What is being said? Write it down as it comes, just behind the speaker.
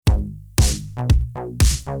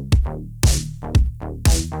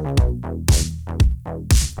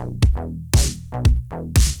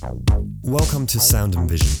Welcome to Sound and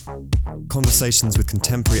Vision, conversations with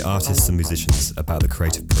contemporary artists and musicians about the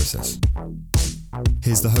creative process.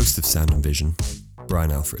 Here's the host of Sound and Vision,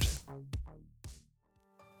 Brian Alfred.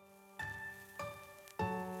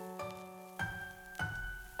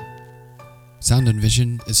 Sound and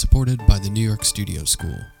Vision is supported by the New York Studio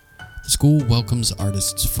School. The school welcomes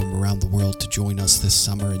artists from around the world to join us this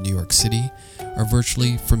summer in New York City or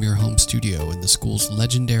virtually from your home studio in the school's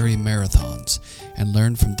legendary marathons and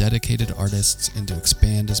learn from dedicated artists and to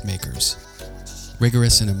expand as makers.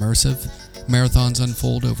 Rigorous and immersive, marathons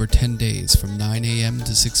unfold over 10 days from 9 a.m.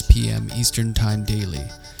 to 6 p.m. Eastern Time daily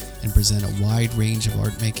and present a wide range of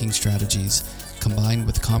art-making strategies combined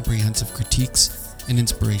with comprehensive critiques and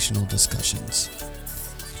inspirational discussions.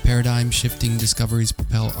 Paradigm-shifting discoveries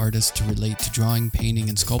propel artists to relate to drawing, painting,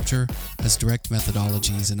 and sculpture as direct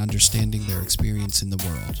methodologies in understanding their experience in the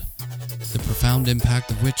world, the profound impact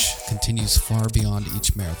of which continues far beyond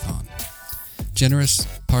each marathon. Generous,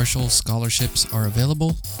 partial scholarships are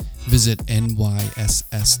available. Visit nyss.org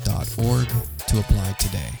to apply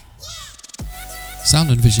today. Sound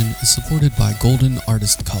and Vision is supported by Golden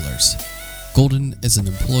Artist Colors. Golden is an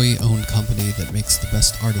employee-owned company that makes the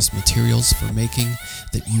best artist materials for making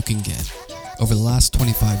that you can get. Over the last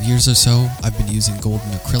 25 years or so, I've been using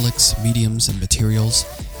Golden acrylics, mediums, and materials,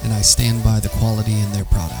 and I stand by the quality in their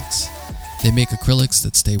products. They make acrylics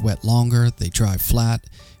that stay wet longer, they dry flat,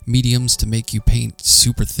 mediums to make you paint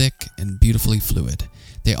super thick and beautifully fluid.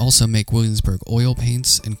 They also make Williamsburg oil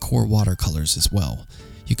paints and core watercolors as well.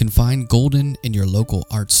 You can find Golden in your local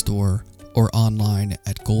art store or online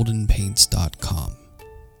at goldenpaints.com.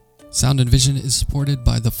 Sound and Vision is supported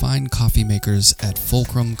by the fine coffee makers at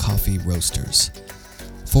Fulcrum Coffee Roasters.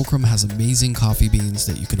 Fulcrum has amazing coffee beans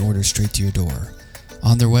that you can order straight to your door.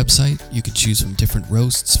 On their website, you can choose from different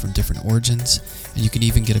roasts from different origins, and you can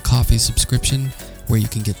even get a coffee subscription where you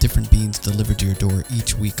can get different beans delivered to your door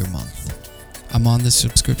each week or month. I'm on this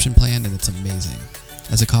subscription plan and it's amazing.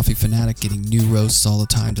 As a coffee fanatic, getting new roasts all the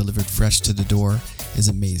time delivered fresh to the door is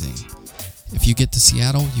amazing. If you get to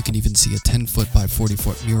Seattle, you can even see a 10-foot by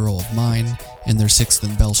 40-foot mural of mine in their 6th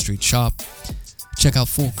and Bell Street shop. Check out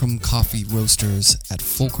Fulcrum Coffee Roasters at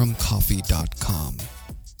fulcrumcoffee.com.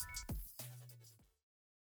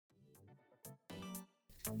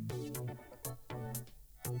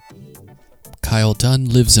 Kyle Dunn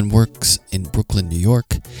lives and works in Brooklyn, New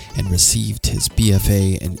York, and received his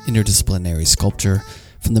BFA in Interdisciplinary Sculpture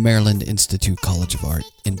from the Maryland Institute College of Art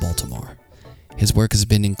in Baltimore. His work has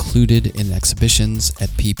been included in exhibitions at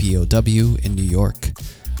PPOW in New York,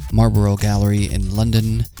 Marlborough Gallery in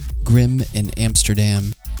London, GRIMM in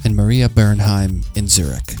Amsterdam, and Maria Bernheim in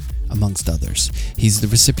Zurich, amongst others. He's the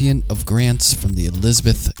recipient of grants from the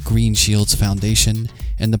Elizabeth Greenshields Foundation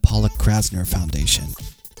and the Pollock-Krasner Foundation,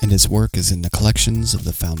 and his work is in the collections of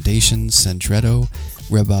the Fondazione Sandretto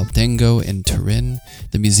Re Rebaudengo in Turin,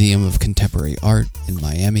 the Museum of Contemporary Art in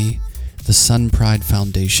Miami, the Sunpride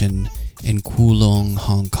Foundation in Kowloon,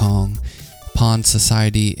 Hong Kong, Pond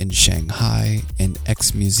Society in Shanghai, and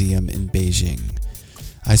X Museum in Beijing.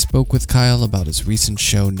 I spoke with Kyle about his recent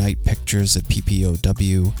show Night Pictures at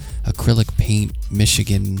PPOW, acrylic paint,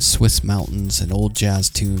 Michigan, Swiss mountains, and old jazz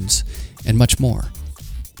tunes, and much more.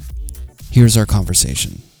 Here's our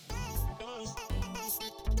conversation.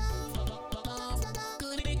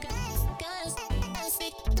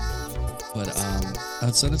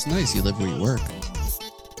 But so that's nice. You live where you work.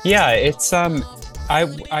 Yeah, it's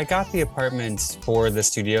I got the apartment for the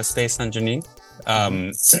studio space underneath,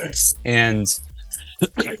 and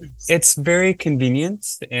it's very convenient,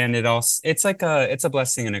 and it's a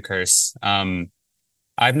blessing and a curse. I've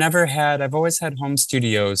always had home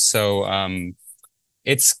studios, so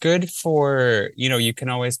it's good for, you can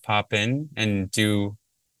always pop in and do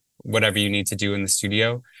whatever you need to do in the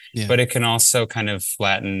studio, but it can also kind of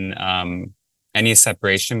flatten any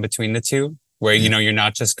separation between the two, where, you're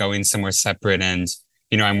not just going somewhere separate and,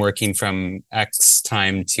 I'm working from X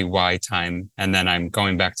time to Y time, and then I'm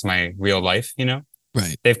going back to my real life,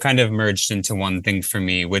 Right. They've kind of merged into one thing for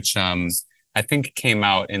me, which I think came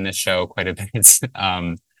out in the show quite a bit.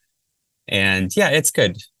 And yeah, it's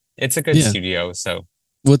good. It's a good studio. So,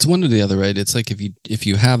 well, it's one or the other, right? It's like if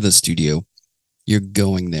you have the studio, you're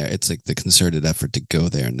going there. It's like the concerted effort to go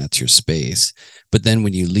there, and that's your space. But then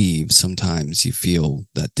when you leave, sometimes you feel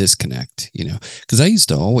that disconnect, because I used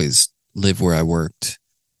to always live where I worked,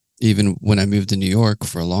 even when I moved to New York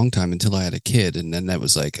for a long time until I had a kid. And then that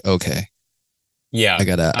was like, okay, yeah, I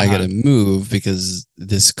gotta move because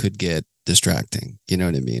this could get distracting. You know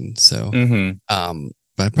what I mean? So,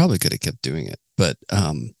 but I probably could have kept doing it. But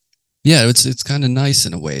yeah, it's kind of nice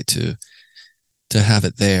in a way to have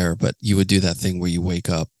it there. But you would do that thing where you wake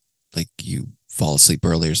up, like you fall asleep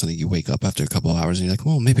early or something. You wake up after a couple of hours and you're like,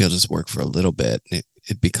 well, maybe I'll just work for a little bit. And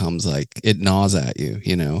it becomes like it gnaws at you,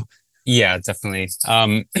 you know? Yeah, definitely.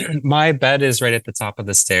 My bed is right at the top of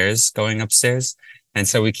the stairs going upstairs. And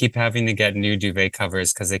so we keep having to get new duvet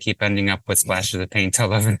covers because they keep ending up with splashes of paint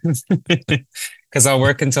all over. Because I'll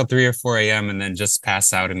work until 3 or 4 a.m. and then just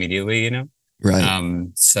pass out immediately, you know? Right.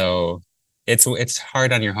 So it's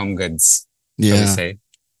hard on your home goods, yeah. shall we say.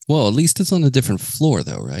 Well, at least it's on a different floor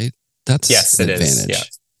though, right? That's yes, an it advantage.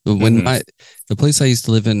 Is. Yeah. When the place I used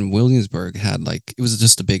to live in, Williamsburg, had like, it was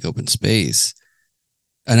just a big open space.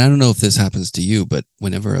 And I don't know if this happens to you, but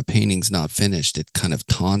whenever a painting's not finished, it kind of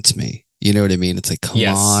taunts me. You know what I mean? It's like, come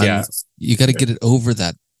on, you got to get it over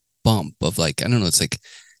that bump of like, I don't know, it's like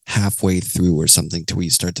halfway through or something to where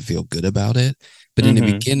you start to feel good about it. But in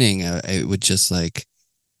the beginning, it would just like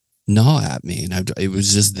gnaw at me. And it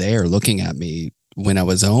was just there looking at me when I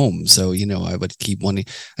was home. So, you know, I would keep wanting,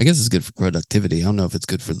 I guess it's good for productivity. I don't know if it's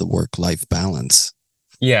good for the work-life balance.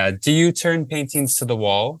 Yeah. Do you turn paintings to the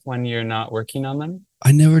wall when you're not working on them?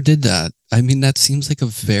 I never did that. I mean, that seems like a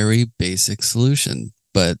very basic solution,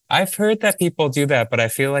 but I've heard that people do that, but I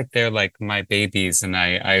feel like they're like my babies and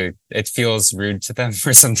it feels rude to them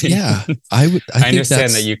or something. Yeah. I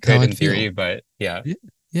understand that you could in theory, but yeah.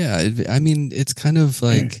 Yeah. I mean, it's kind of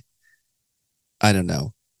like, I don't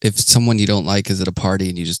know. If someone you don't like is at a party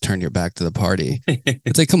and you just turn your back to the party,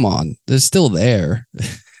 it's like, come on, they're still there.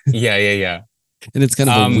 Yeah. And it's kind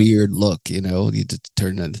of a weird look, you know, you just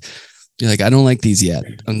turn it. You're like, I don't like these yet.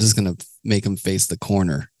 I'm just going to make them face the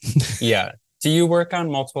corner. Yeah. Do you work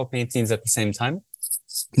on multiple paintings at the same time?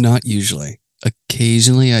 Not usually.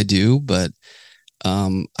 Occasionally I do, but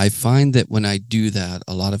I find that when I do that,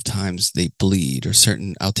 a lot of times they bleed or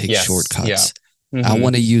I'll take shortcuts. Yeah. I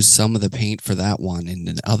want to use some of the paint for that one and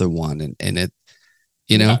the other one. And it,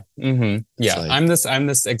 you know? Yeah. Like, I'm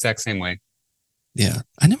this exact same way. Yeah.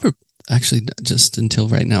 I never actually, just until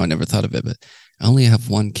right now, I never thought of it, but I only have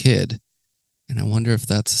one kid. And I wonder if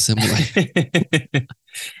that's similar.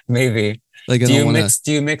 Maybe. Like, do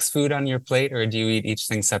you mix food on your plate or do you eat each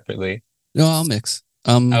thing separately? No, I'll mix.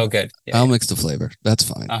 Oh, good. Yeah, I'll mix the flavor. That's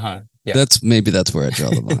fine. Yeah. That's where I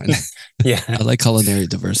draw the line. Yeah. I like culinary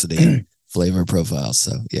diversity and flavor profiles.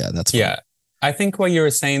 So yeah, that's fine. Yeah. I think what you were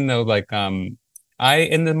saying though, like, in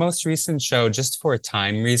the most recent show, just for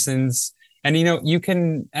time reasons, and you know, you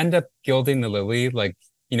can end up gilding the lily, like,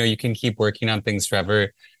 you know, you can keep working on things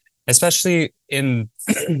forever. Especially in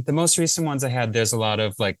the most recent ones I had, there's a lot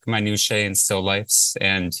of like minutiae and still lifes,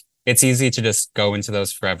 and it's easy to just go into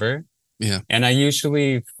those forever. Yeah. And I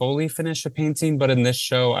usually fully finish a painting, but in this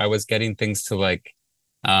show, I was getting things to like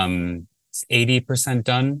 80%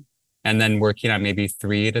 done and then working on maybe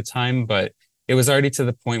 3 at a time. But it was already to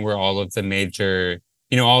the point where all the major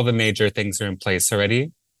things are in place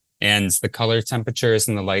already. And the color temperatures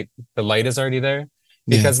and the light is already there.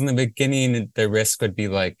 Because in the beginning, the risk would be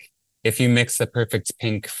like, if you mix the perfect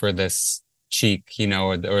pink for this cheek, you know,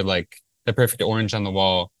 or like the perfect orange on the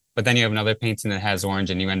wall, but then you have another painting that has orange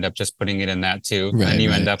and you end up just putting it in that too. Right, and you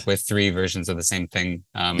end up with 3 versions of the same thing.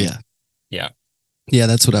 Yeah,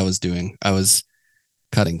 that's what I was doing. I was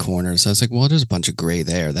cutting corners. I was like, well, there's a bunch of gray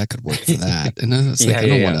there. That could work for that. And I was like, I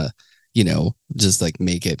don't want to, you know, just like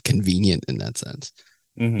make it convenient in that sense.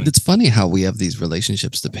 But it's funny how we have these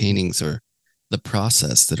relationships to paintings or the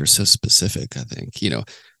process that are so specific, I think. You know,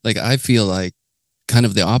 like I feel like kind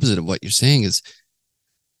of the opposite of what you're saying is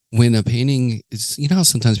when a painting is, you know, how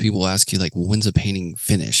sometimes people ask you like, well, when's a painting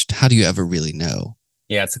finished? How do you ever really know?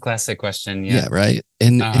 Yeah, it's a classic question. Yeah, right.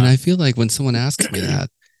 And I feel like when someone asks me that,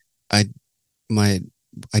 I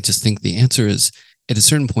just think the answer is at a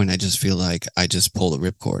certain point, I just feel like I just pull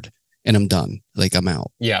the ripcord and I'm done. Like I'm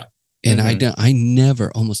out. Yeah. And I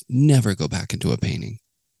almost never go back into a painting.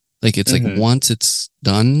 Like it's like once it's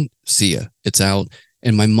done, see ya, it's out.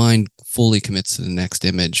 And my mind fully commits to the next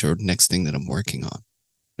image or next thing that I'm working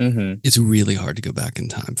on. It's really hard to go back in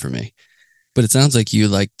time for me. But it sounds like you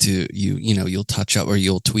like to, you'll touch up or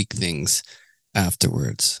you'll tweak things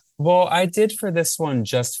afterwards. Well, I did for this one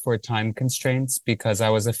just for time constraints because I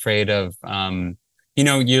was afraid of,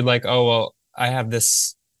 you're like, oh, well, I have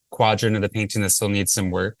this quadrant of the painting that still needs some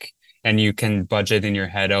work. And you can budget in your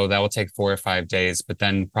head, oh, that will take 4 or 5 days. But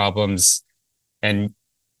then problems and,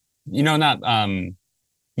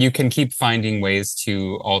 you can keep finding ways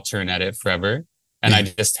to alter and edit forever. And I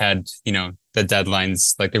just had, the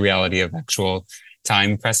deadlines, like the reality of actual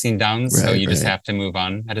time pressing down. So you just have to move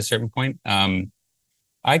on at a certain point.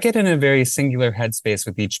 I get in a very singular headspace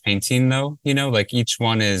with each painting though, like each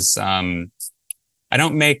one is, I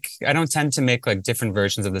don't tend to make like different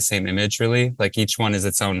versions of the same image really. Like each one is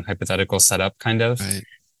its own hypothetical setup kind of. Right.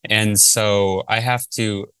 And so I have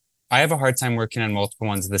a hard time working on multiple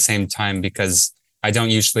ones at the same time because I don't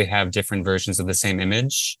usually have different versions of the same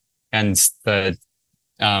image. And the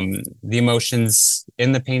emotions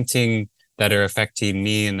in the painting that are affecting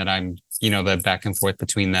me and that I'm, the back and forth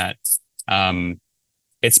between that,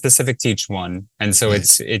 it's specific to each one. And so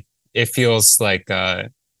Right. it feels like,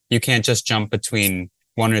 you can't just jump between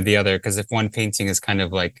one or the other. Cause if one painting is kind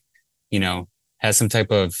of like, has some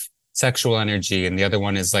type of sexual energy and the other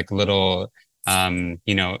one is like little,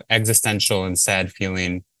 existential and sad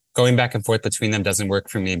feeling, going back and forth between them doesn't work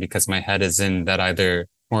for me because my head is in that either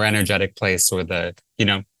more energetic place or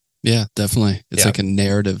Yeah, definitely. It's like a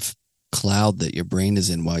narrative cloud that your brain is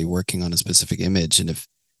in while you're working on a specific image. And if,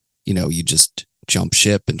 you just jump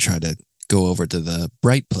ship and try to go over to the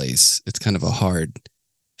bright place, it's kind of a hard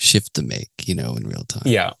shift to make, in real time.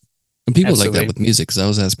 Yeah. And people absolutely. like that with music, because I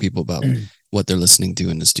always ask people about what they're listening to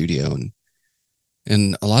in the studio.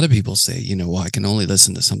 And a lot of people say, well, I can only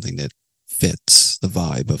listen to something that fits the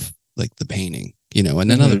vibe of like the painting, and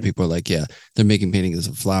then other people are like, yeah, they're making paintings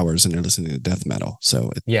of flowers and they're listening to death metal.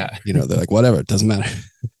 So, they're like, whatever, it doesn't matter.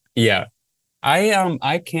 Yeah.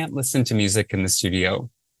 I can't listen to music in the studio.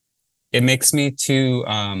 It makes me too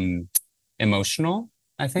emotional,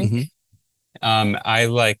 I think. I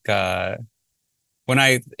like if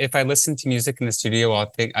I listen to music in the studio,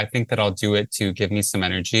 I think that I'll do it to give me some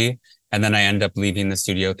energy, and then I end up leaving the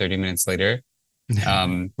studio 30 minutes later.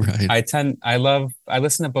 Right. I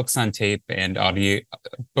listen to books on tape and podcasts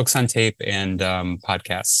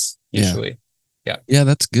usually. Yeah,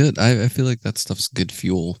 that's good. I feel like that stuff's good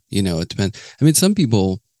fuel. It depends. I mean, some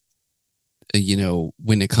people,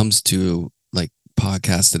 when it comes to like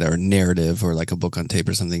podcasts that are narrative or like a book on tape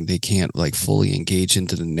or something, they can't like fully engage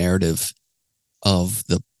into the narrative of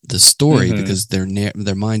the story because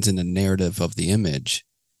their mind's in the narrative of the image.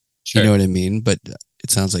 Sure. You know what I mean? But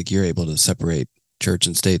it sounds like you're able to separate church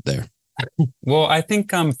and state there. Well, I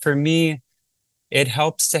think for me, it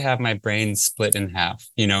helps to have my brain split in half,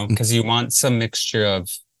 because you want some mixture of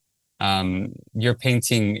you're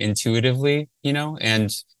painting intuitively,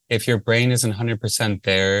 and if your brain isn't 100%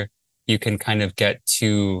 there, you can kind of get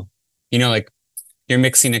to, like you're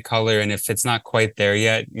mixing a color, and if it's not quite there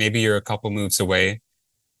yet, maybe you're a couple moves away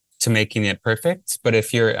to making it perfect. But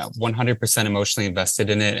if you're 100% emotionally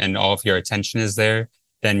invested in it and all of your attention is there,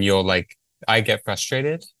 then I get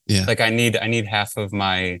frustrated. Yeah. Like I need half of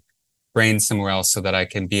my brain somewhere else so that I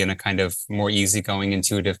can be in a kind of more easygoing,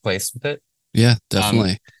 intuitive place with it. Yeah,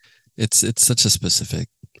 definitely. It's such a specific.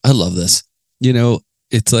 I love this.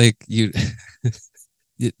 It's like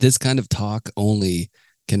this kind of talk only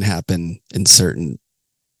can happen in certain,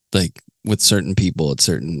 like with certain people at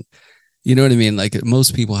certain, you know what I mean? Like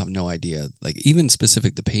most people have no idea, like even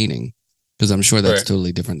specific to painting, because I'm sure that's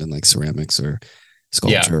totally different than like ceramics or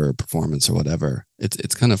sculpture or performance or whatever.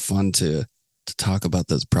 It's kind of fun to talk about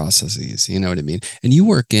those processes. You know what I mean? And you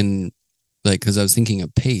work in like, because I was thinking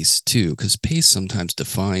of pace too, because pace sometimes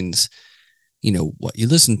defines, what you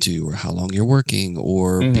listen to or how long you're working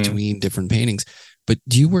or between different paintings. But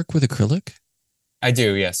do you work with acrylic? I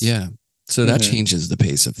do, yes. Yeah. So that changes the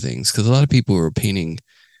pace of things, because a lot of people who are painting,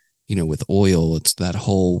 with oil, it's that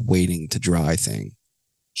whole waiting to dry thing.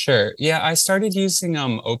 Sure. Yeah, I started using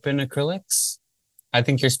open acrylics. I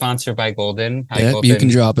think you're sponsored by Golden. Yeah, Golden. You can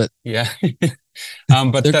drop it. Yeah.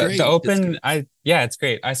 But the open, it's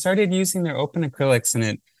great. I started using their open acrylics and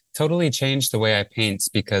it totally changed the way I paint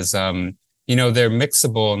because, they're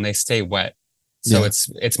mixable and they stay wet. So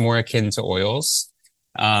it's more akin to oils.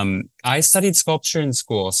 I studied sculpture in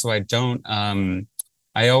school, so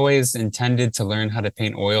I always intended to learn how to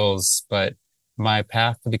paint oils, but my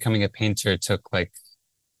path to becoming a painter took I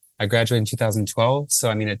graduated in 2012.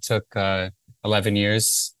 So, it took, 11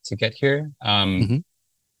 years to get here. And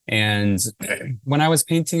when I was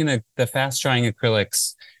painting in the fast drying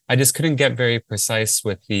acrylics, I just couldn't get very precise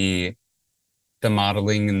with the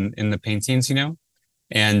modeling in the paintings, and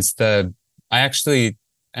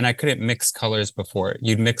I couldn't mix colors before.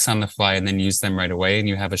 You'd mix on the fly and then use them right away, and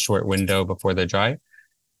you have a short window before they're dry.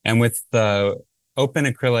 And with the open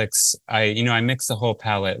acrylics, I mix the whole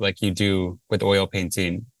palette like you do with oil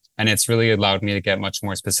painting. And it's really allowed me to get much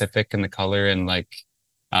more specific in the color and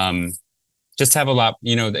just have a lot,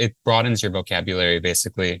 it broadens your vocabulary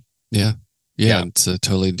basically. Yeah. It's a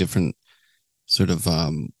totally different sort of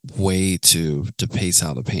way to pace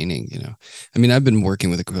out a painting, I've been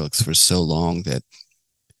working with acrylics for so long that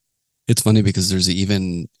it's funny because there's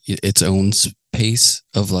even its own pace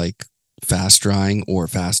of like fast drying or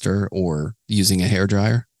faster or using a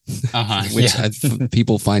hairdryer, which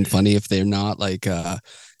people find funny if they're not like,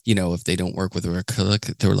 if they don't work with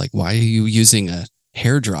acrylic, they're like, why are you using a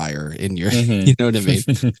hairdryer in your, you know what I mean?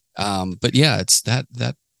 But yeah, it's that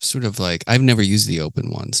sort of like, I've never used the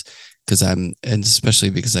open ones and especially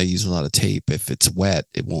because I use a lot of tape. If it's wet,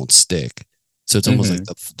 it won't stick. So it's almost like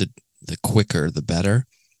the quicker, the better.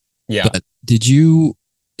 Yeah. But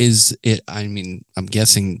I'm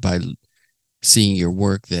guessing by seeing your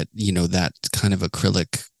work that, that kind of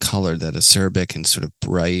acrylic color, that acerbic and sort of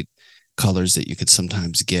bright colors that you could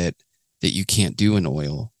sometimes get that you can't do in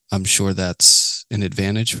oil. I'm sure that's an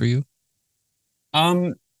advantage for you.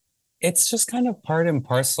 It's just kind of part and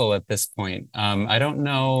parcel at this point. I don't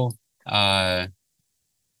know. I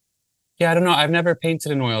don't know. I've never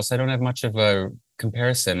painted in oil, so I don't have much of a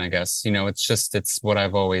comparison, I guess. It's what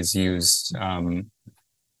I've always used. I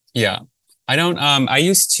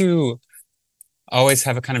used to always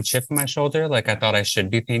have a kind of chip on my shoulder. Like I thought I should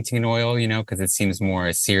be painting in oil, because it seems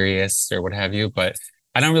more serious or what have you. But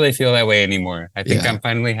I don't really feel that way anymore. I think I'm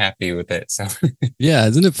finally happy with it. So yeah,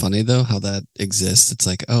 isn't it funny though how that exists? It's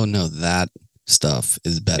like, oh no, that stuff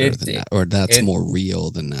is better than that, or that's more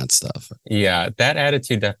real than that stuff. Yeah, that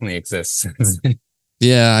attitude definitely exists.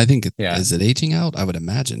 Yeah, I think is it aging out? I would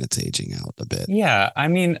imagine it's aging out a bit. Yeah, I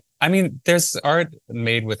mean, there's art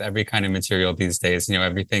made with every kind of material these days.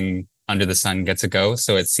 Everything under the sun gets a go,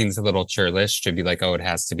 so it seems a little churlish to be like, oh, it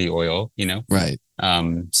has to be oil, Right.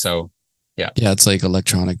 So yeah, it's like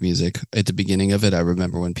electronic music. At the beginning of it, I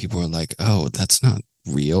remember when people were like, oh, that's not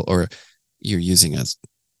real, or you're using a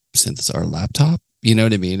synthesizer or laptop, you know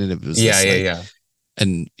what I mean? And it was yeah.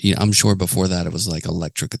 And I'm sure before that it was like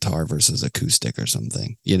electric guitar versus acoustic or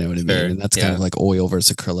something, you know what I mean? Sure. And that's kind of like oil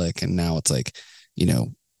versus acrylic, and now it's like,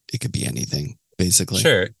 it could be anything basically.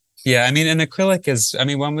 Sure. Yeah, I mean, and acrylic is,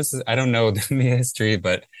 when was, I don't know the history,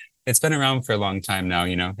 but it's been around for a long time now,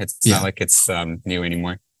 it's not like it's new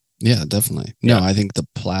anymore. Yeah, definitely. No, I think the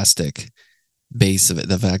plastic base of it,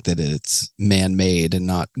 the fact that it's man-made and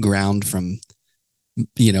not ground from,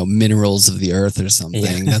 minerals of the earth or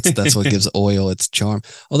something, that's what gives oil its charm.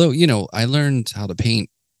 Although, I learned how to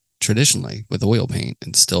paint traditionally with oil paint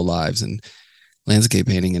and still lives and landscape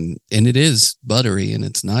painting, and it is buttery and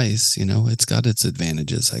it's nice, it's got its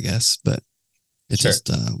advantages, I guess, but it just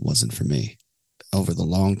wasn't for me over the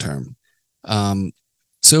long term.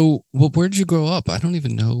 So where'd you grow up? I don't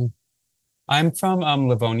even know. I'm from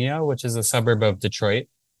Livonia, which is a suburb of Detroit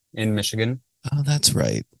in Michigan. Oh, that's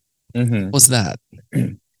right. What was that?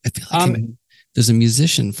 I feel like there's a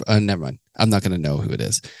musician never mind, I'm not going to know who it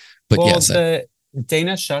is, but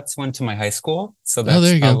Dana Schutz went to my high school, so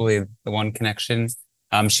that's probably the one connection.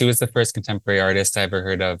 She was the first contemporary artist I ever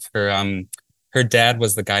heard of. Her dad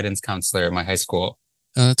was the guidance counselor at my high school.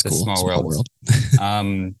 Oh, that's cool. Small world.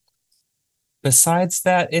 Besides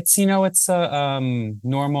that, it's a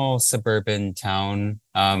normal suburban town.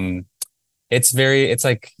 It's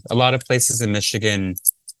like a lot of places in Michigan.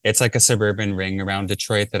 It's like a suburban ring around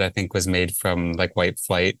Detroit that I think was made from like white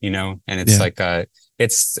flight, and it's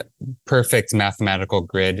it's perfect mathematical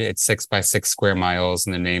grid. It's 6 by 6 square miles,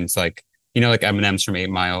 and the name's like, like M&M's from 8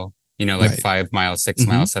 Mile, like 5 Mile, 6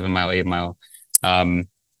 Mile, 7 Mile, 8 Mile.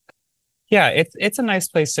 It's a nice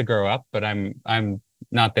place to grow up, but I'm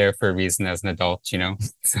not there for a reason as an adult, So.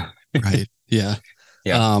 Right. Yeah.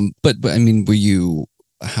 Yeah. But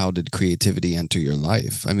how did creativity enter your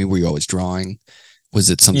life? Were you always drawing? Was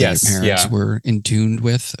it something your parents were in tune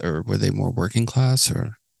with, or were they more working class,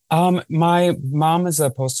 or? My mom is a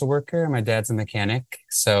postal worker and my dad's a mechanic.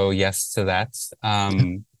 So yes to that.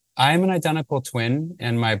 I'm an identical twin,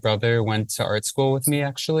 and my brother went to art school with me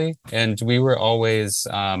actually. And we were always,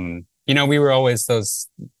 those,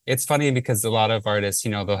 it's funny because a lot of artists,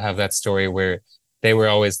 they'll have that story where they were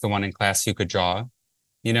always the one in class who could draw,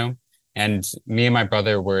 and me and my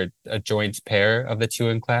brother were a joint pair of the two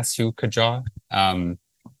in class who could draw.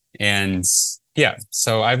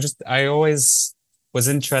 So I always was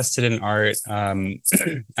interested in art.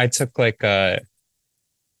 I took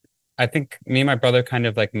I think me and my brother kind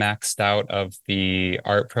of like maxed out of the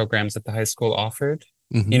art programs that the high school offered.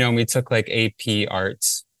 And we took like AP art,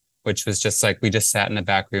 which was just like, we just sat in the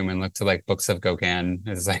back room and looked at like books of Gauguin. It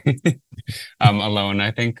was like alone,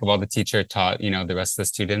 I think, while the teacher taught, the rest of the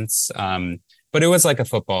students. But it was like a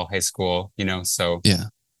football high school, so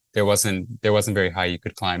there wasn't very high you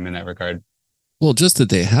could climb in that regard. Well, just that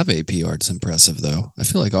they have AP art's impressive, though. I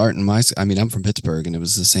feel like art in I'm from Pittsburgh, and it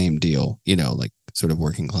was the same deal, like sort of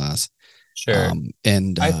working class. Sure.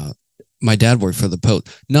 My dad worked for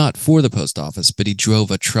not for the post office, but he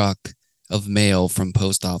drove a truck of mail from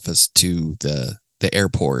post office to the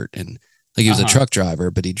airport, and like he was a truck driver,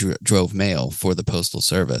 but he drove mail for the postal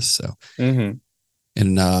service. So, and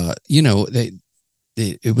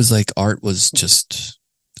it was like art was just.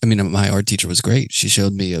 I mean, my art teacher was great. She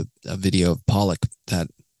showed me a video of Pollock, that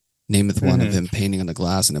nameth one of him painting on the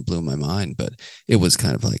glass, and it blew my mind. But it was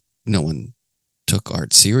kind of like no one took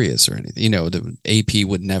art serious or anything. The AP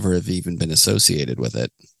would never have even been associated with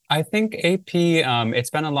it. I think AP, it's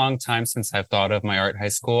been a long time since I've thought of my art high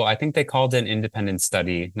school. I think they called it independent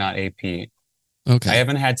study, not AP. Okay. I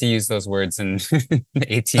haven't had to use those words in 18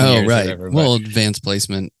 years. Oh, right. Or whatever, well, advanced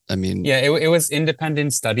placement. I mean, yeah, it was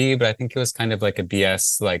independent study, but I think it was kind of like a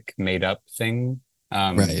BS, like made up thing.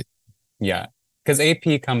 Right. Yeah. Because AP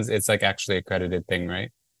it's like actually accredited thing,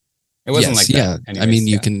 right? It wasn't like that. Yeah. Anyways, I mean,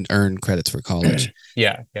 you can earn credits for college.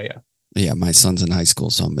 Yeah. Yeah, my son's in high school,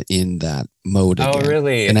 so I'm in that mode again. Oh,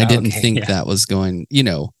 really? And I didn't think that was going,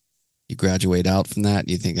 you graduate out from that,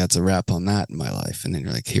 and you think that's a wrap on that in my life. And then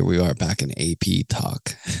you're like, here we are back in AP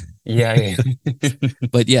talk. Yeah.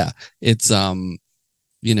 But yeah, it's,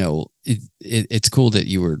 it's cool that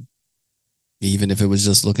you were, even if it was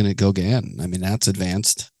just looking at Gauguin. I mean, that's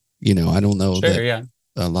advanced. I don't know that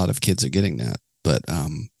a lot of kids are getting that. But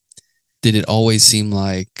did it always seem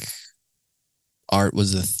like art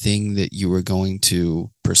was a thing that you were going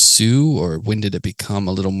to pursue, or when did it become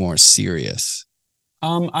a little more serious?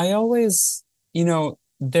 I always, it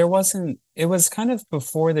was kind of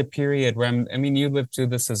before the period where you lived through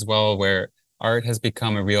this as well, where art has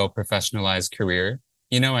become a real professionalized career.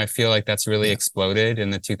 I feel like that's really exploded in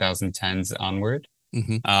the 2010s onward.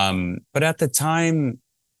 But at the time,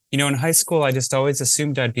 in high school, I just always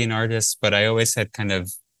assumed I'd be an artist, but I always had kind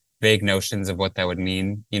of vague notions of what that would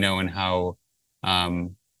mean, and how,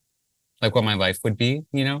 like what my life would be.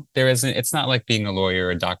 It's not like being a lawyer or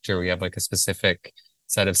a doctor where you have like a specific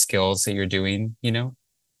set of skills that you're doing,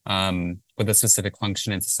 with a specific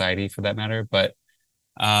function in society for that matter. But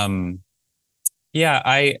I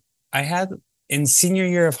had in senior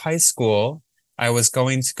year of high school, I was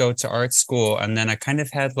going to go to art school, and then I kind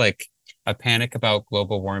of had like a panic about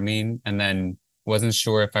global warming, and then wasn't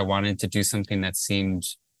sure if I wanted to do something that seemed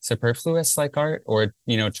superfluous like art, or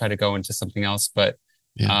try to go into something else. But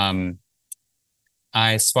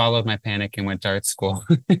I swallowed my panic and went to art school.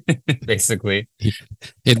 Basically,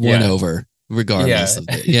 it won over regardless of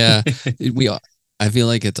it. Yeah. I feel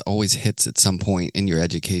like it always hits at some point in your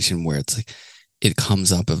education where it's like it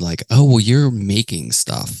comes up of like, oh, well, you're making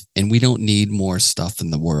stuff and we don't need more stuff in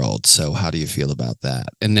the world, so how do you feel about that?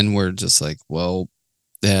 And then we're just like, well,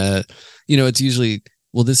 it's usually,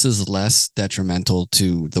 well, this is less detrimental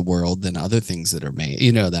to the world than other things that are made,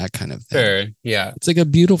 that kind of thing. Sure. Yeah. It's like a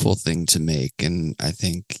beautiful thing to make. And I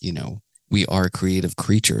think, we are creative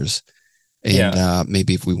creatures. And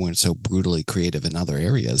maybe if we weren't so brutally creative in other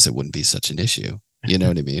areas, it wouldn't be such an issue. You know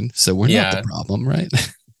what I mean? So we're not the problem, right?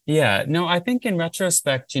 Yeah. No, I think in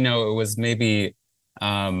retrospect, it was maybe,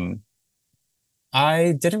 I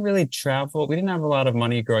didn't really travel. We didn't have a lot of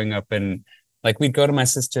money growing up, and like we'd go to my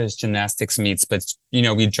sister's gymnastics meets, but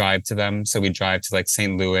we'd drive to them. So we'd drive to like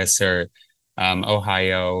St. Louis or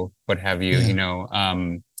Ohio, what have you,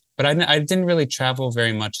 but I didn't really travel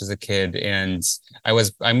very much as a kid. And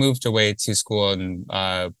I moved away to school in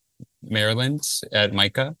Maryland at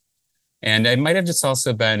MICA. And it might have just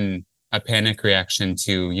also been a panic reaction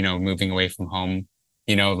to, moving away from home,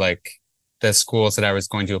 like the schools that I was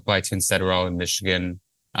going to apply to instead were all in Michigan.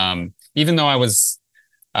 Even though I was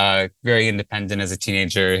very independent as a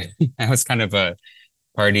teenager. I was kind of a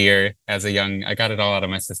partier I got it all out of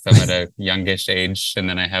my system at a youngish age, and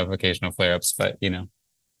then I have occasional flare-ups, but yeah.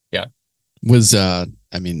 Was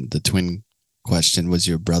the twin question, was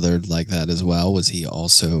your brother like that as well? Was he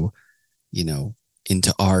also,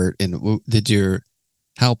 into art? And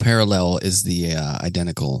how parallel is the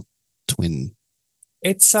identical twin?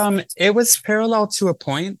 It was parallel to a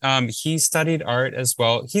point. He studied art as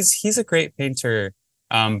well. He's a great painter.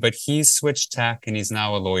 But he's switched tack and he's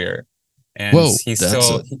now a lawyer. And he's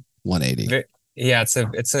still 180. Yeah, it's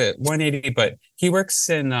a 180, but he works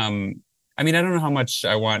in I don't know how much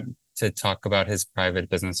I want to talk about his private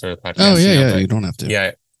business or the podcast. Oh yeah, you don't have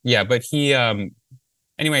to. Yeah, but he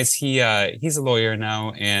anyways, he's a lawyer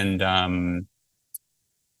now, and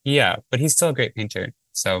but he's still a great painter.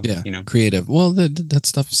 So creative. Well, that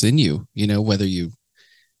stuff's in you, whether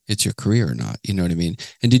it's your career or not. You know what I mean?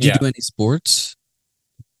 And did you do any sports?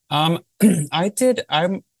 I did.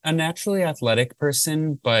 I'm a naturally athletic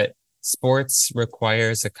person, but sports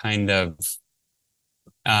requires a kind of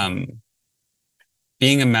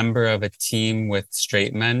being a member of a team with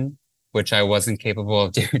straight men, which I wasn't capable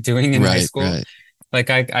of doing in high school. Right. like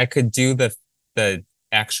I could do the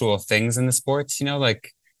actual things in the sports,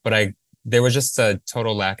 like, but there was just a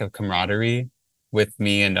total lack of camaraderie with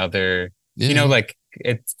me and other, like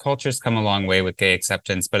cultures come a long way with gay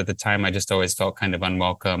acceptance, but at the time I just always felt kind of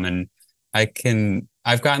unwelcome. And I've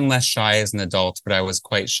gotten less shy as an adult, but I was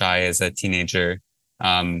quite shy as a teenager.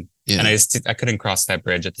 And I couldn't cross that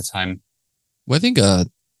bridge at the time. Well, I think,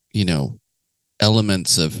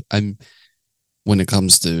 elements of, when it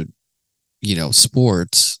comes to,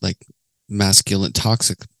 sports, like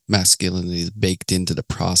toxic masculinity is baked into the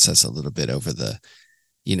process a little bit over the,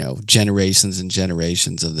 generations and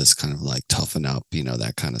generations of this kind of like toughen up,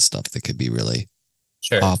 that kind of stuff that could be really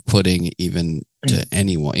off-putting even to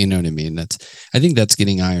anyone, you know what I mean? I think that's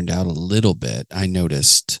getting ironed out a little bit. I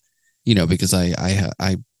noticed, because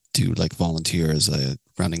I do like volunteer as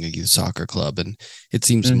running a youth soccer club, and it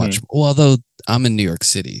seems although I'm in New York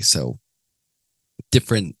City, so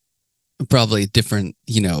probably different,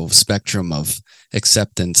 spectrum of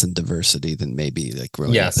acceptance and diversity than maybe like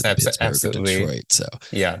growing up in Pittsburgh absolutely. or Detroit. So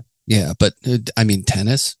yeah, but I mean,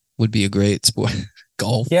 tennis would be a great sport.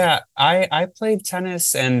 Golf. Yeah, I played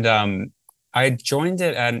tennis, and I joined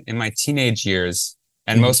it in my teenage years.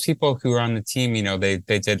 And most people who were on the team,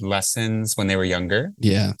 they did lessons when they were younger.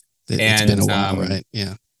 Yeah, it's been a while, right?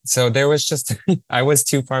 Yeah. So there was just I was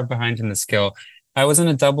too far behind in the skill. I was in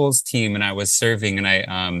a doubles team and I was serving, and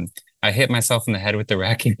I hit myself in the head with the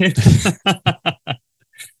racket.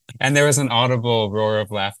 And there was an audible roar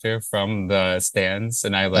of laughter from the stands,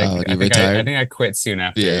 and I think I quit soon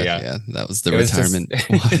after. Yeah, that was the retirement.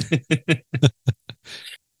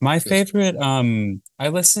 My favorite, I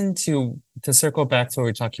listened to circle back to what we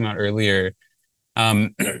were talking about earlier.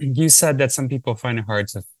 You said that some people find it hard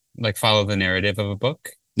to like follow the narrative of a book.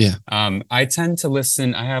 Yeah. I tend to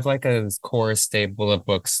listen. I have like a core stable of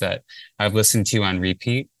books that I've listened to on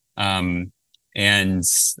repeat. And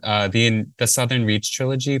the Southern Reach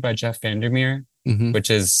trilogy by Jeff Vandermeer, which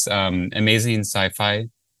is amazing sci-fi.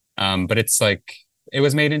 But it's like it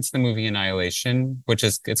was made into the movie Annihilation,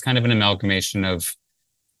 it's kind of an amalgamation of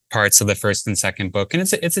parts of the first and second book, and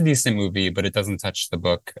it's a decent movie, but it doesn't touch the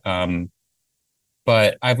book.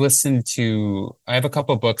 But I have a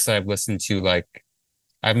couple of books that I've listened to, like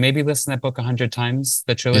I've maybe listened to that book 100 times,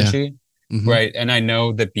 the trilogy, right? And I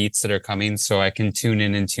know the beats that are coming, so I can tune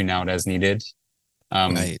in and tune out as needed.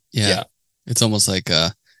 Right. Yeah. It's almost like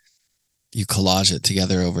you collage it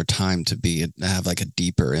together over time to have like a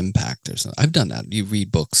deeper impact or something. I've done that. You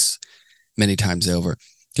read books many times over.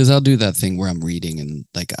 Because I'll do that thing where I'm reading and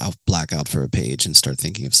like I'll black out for a page and start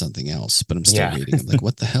thinking of something else, but I'm still reading. I'm like,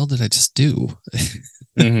 what the hell did I just do?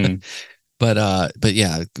 But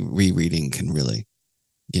yeah, rereading can really,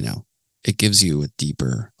 it gives you a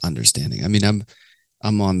deeper understanding. I mean,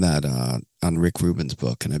 I'm on that on Rick Rubin's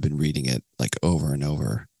book, and I've been reading it like over and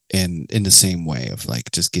over, and in the same way of like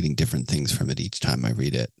just getting different things from it each time I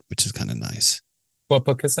read it, which is kind of nice. What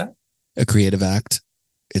book is that? A Creative Act.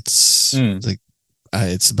 It's like.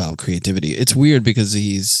 It's about creativity. It's weird because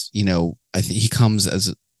he's, I think he comes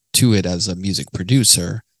to it as a music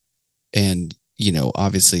producer, and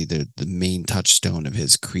obviously the main touchstone of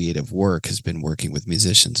his creative work has been working with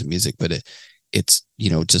musicians and music, but it's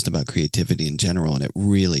just about creativity in general, and it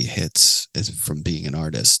really hits as from being an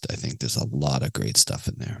artist. I think there's a lot of great stuff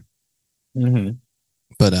in there.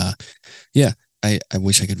 But I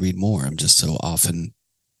wish I could read more. I'm just so often,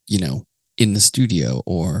 in the studio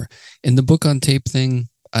or in the book on tape thing.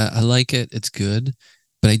 I like it. It's good,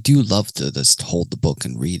 but I do love to just hold the book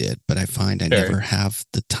and read it. But I find I never have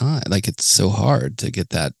the time. Like it's so hard to get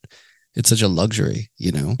that. It's such a luxury,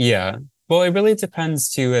 Yeah. Well, it really depends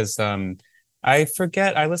too, as I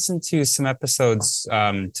forget, I listened to some episodes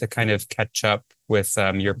to kind of catch up with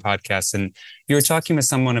your podcast, and you were talking with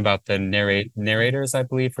someone about the narrators, I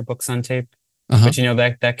believe, for books on tape. But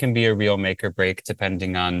that can be a real make or break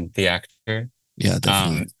depending on the actor. Yeah,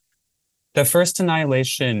 definitely. The first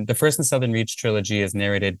Annihilation, the first and Southern Reach trilogy is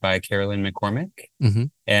narrated by Carolyn McCormick.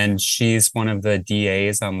 And she's one of the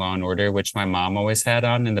DAs on Law and Order, which my mom always had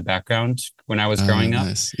on in the background when I was growing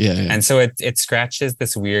up. Yeah. And so it scratches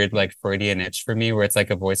this weird like Freudian itch for me, where it's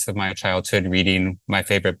like a voice of my childhood reading my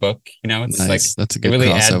favorite book. It's like that's a good really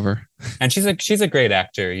crossover. And she's a great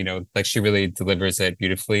actor. Like she really delivers it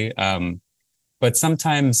beautifully. But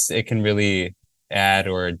sometimes it can really add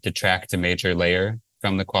or detract a major layer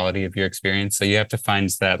from the quality of your experience. So you have to find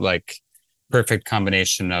that like perfect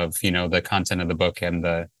combination of, the content of the book and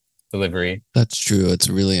the delivery. That's true. It's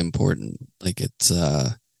really important. Like it's,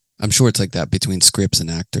 I'm sure it's like that between scripts and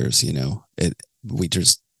actors,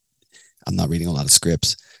 I'm not reading a lot of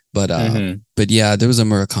scripts. But yeah, there was a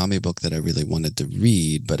Murakami book that I really wanted to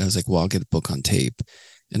read, but I was like, well, I'll get a book on tape.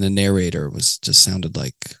 And the narrator just sounded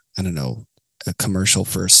like, I don't know, a commercial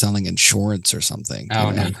for selling insurance or something.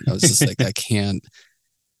 Oh, no. I was just like, I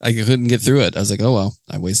couldn't get through it. I was like, oh, well,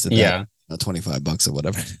 I wasted that $25 or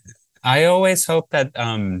whatever. I always hope that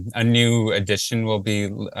a new edition will be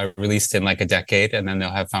released in like a decade, and then they'll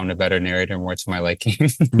have found a better narrator more to my liking.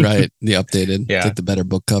 Right. The updated, yeah. like the better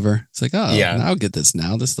book cover. It's like, oh, yeah. I'll get this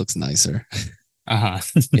now. This looks nicer.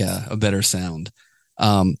 Yeah, a better sound.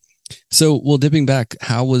 So, well, dipping back,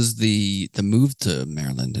 how was the move to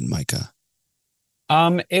Maryland and Micah?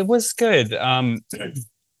 It was good.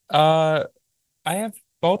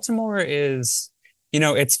 Baltimore is,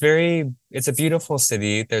 it's a beautiful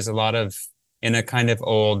city. There's a lot of, in a kind of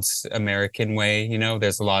old American way,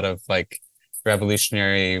 there's a lot of like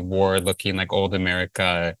Revolutionary War looking like old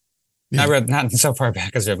America. Yeah. Not so far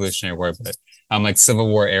back as Revolutionary War, but like Civil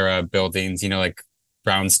War era buildings, like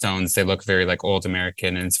brownstones. They look very like old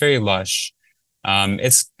American, and it's very lush.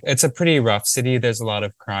 It's a pretty rough city. There's a lot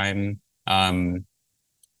of crime.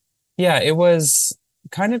 It was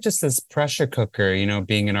kind of just this pressure cooker,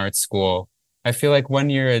 being in art school. I feel like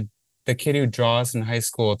when you're the kid who draws in high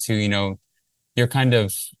school too, you're kind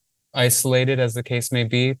of isolated, as the case may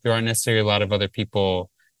be. There aren't necessarily a lot of other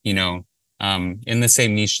people, in the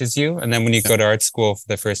same niche as you. And then when you go to art school for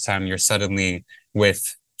the first time, you're suddenly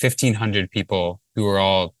with 1,500 people who are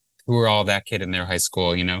all that kid in their high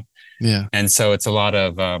school, Yeah. And so it's a lot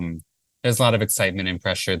of, there's a lot of excitement and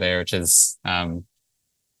pressure there, which is,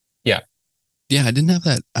 Yeah, I didn't have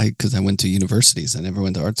that. Because I went to universities. I never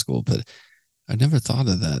went to art school, but I never thought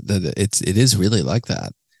of that it is really like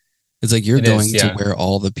that. It's like you're going to where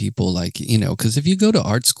all the people like, because if you go to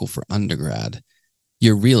art school for undergrad,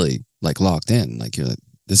 you're really like locked in. Like you're like,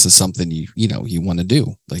 this is something you want to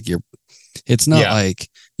do. Like it's not like,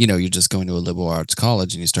 you're just going to a liberal arts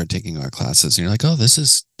college and you start taking art classes and you're like, oh, this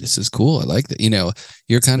is cool. I like that.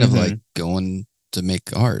 You're kind of like going to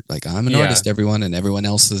make art. Like I'm an artist, everyone, and everyone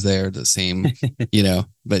else is there the same,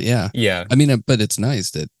 but yeah. I mean, but it's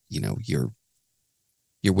nice that,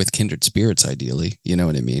 you're with kindred spirits, ideally, you know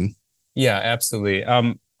what I mean? Yeah, absolutely.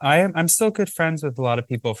 I'm still good friends with a lot of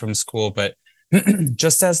people from school, but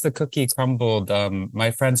just as the cookie crumbled,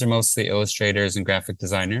 my friends are mostly illustrators and graphic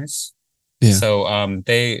designers. Yeah. So,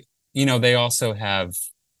 they also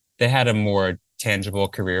they had a more tangible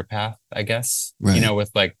career path, I guess, right.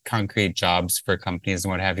 With like concrete jobs for companies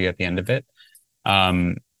and what have you at the end of it.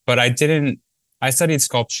 But I studied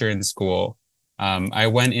sculpture in school. I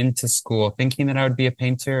went into school thinking that I would be a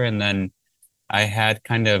painter, and then I had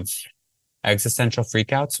kind of existential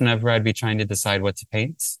freakouts whenever I'd be trying to decide what to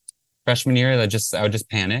paint. Freshman year, I would just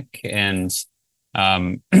panic, and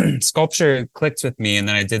sculpture clicked with me, and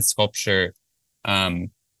then I did sculpture. And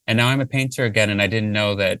now I'm a painter again, and I didn't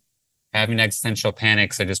know that having existential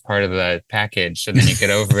panics are just part of the package, and then you get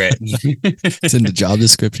over it. It's in the job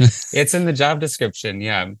description. It's in the job description,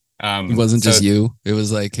 yeah. It wasn't just you. It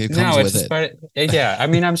was like it comes with it. Yeah, I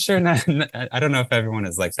mean, I'm sure not. I don't know if everyone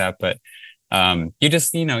is like that, but you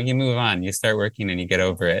just you move on. You start working and you get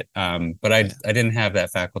over it. But I didn't have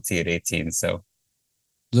that faculty at 18, so.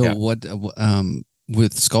 So yeah. What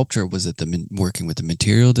with sculpture, was it working with the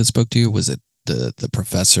material that spoke to you? Was it the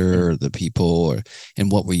professor or the people,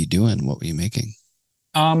 and what were you doing? What were you making?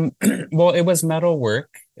 Well, it was metal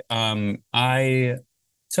work. I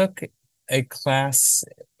took a class,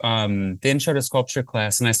 the intro to sculpture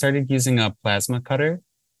class, and I started using a plasma cutter.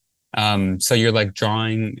 So you're like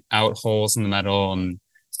drawing out holes in the metal, and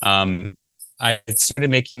I started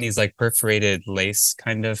making these like perforated lace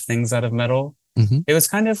kind of things out of metal. Mm-hmm. It was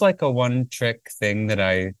kind of like a one trick thing that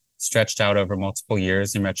I stretched out over multiple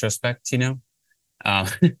years in retrospect,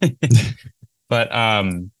 but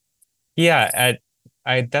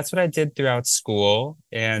that's what I did throughout school,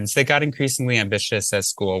 and they got increasingly ambitious as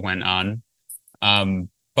school went on.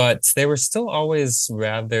 But they were still always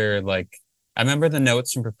rather like, I remember the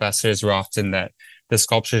notes from professors were often that the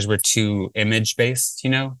sculptures were too image based,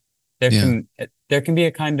 there can be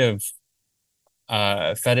a kind of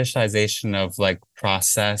fetishization of like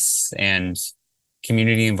process and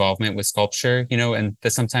community involvement with sculpture, and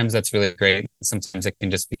sometimes that's really great. Sometimes it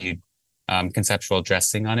can just be conceptual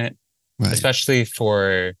dressing on it, right. Especially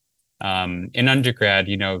for in undergrad,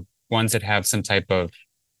 ones that have some type of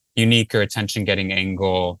unique or attention-getting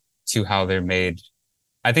angle to how they're made.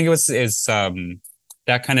 I think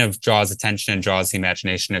that kind of draws attention and draws the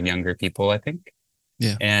imagination of younger people, I think.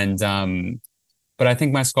 Yeah. And but I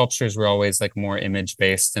think my sculptures were always like more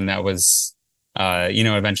image-based, and that was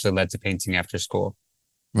eventually led to painting after school.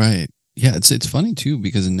 Right. Yeah, it's funny too,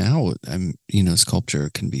 because now sculpture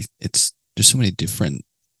can be, there's so many different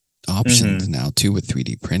options Mm-hmm. now too, with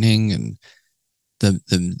 3D printing, and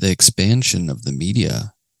the expansion of the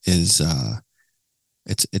media is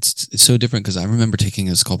it's so different. Because I remember taking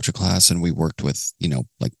a sculpture class and we worked with,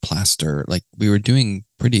 like plaster, like we were doing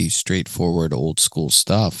pretty straightforward old school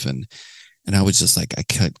stuff, and I was just like, I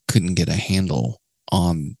couldn't get a handle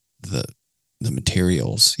on the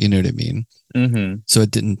materials, you know what I mean? Mm-hmm. So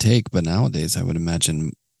it didn't take. But nowadays I would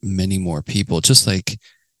imagine many more people, just like,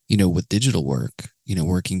 with digital work,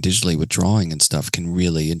 working digitally with drawing and stuff, can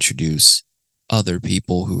really introduce other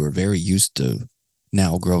people who are very used to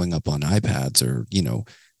now growing up on iPads, or,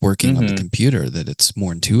 working on the Mm-hmm. computer, that it's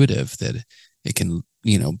more intuitive, that it can,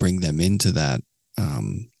 bring them into that,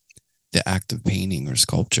 the act of painting or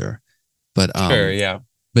sculpture. But Sure, yeah.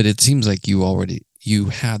 but it seems like you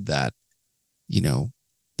had that, you know,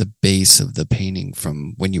 the base of the painting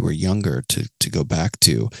from when you were younger to go back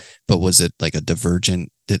to. But was it like a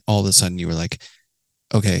divergent, that all of a sudden you were like,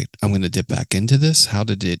 okay, I'm going to dip back into this? How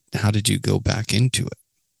did you go back into it?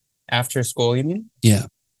 After school, you mean? Yeah.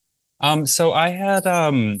 So I had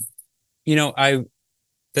I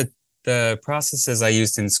the processes I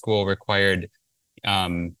used in school required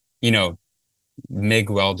you know, MIG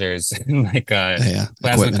welders like Yeah.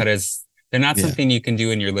 plasma Equipment. cutters. They're not Yeah. something you can do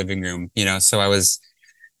in your living room, so I was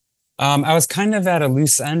kind of at a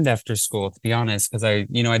loose end after school, to be honest, because I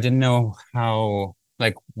didn't know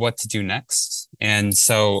what to do next. And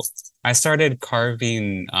so I started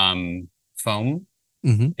carving foam,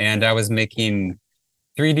 Mm-hmm. and I was making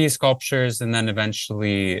 3D sculptures, and then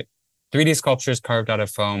eventually 3D sculptures carved out of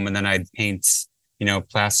foam, and then I'd paint,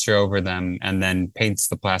 plaster over them and then paint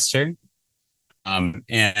the plaster. And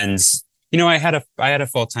I had a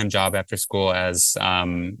full-time job after school as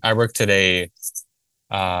I worked at a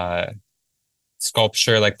uh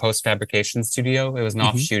sculpture like post-fabrication studio. It was an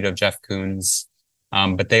Mm-hmm. offshoot of Jeff Koons.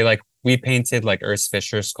 But we painted like Urs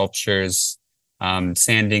Fischer sculptures,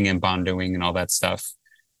 sanding and bondoing and all that stuff.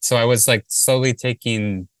 So I was like slowly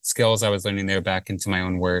taking skills I was learning there back into my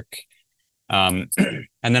own work. And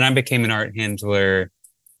then I became an art handler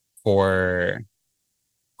for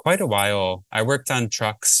quite a while. I worked on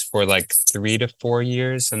trucks for like 3 to 4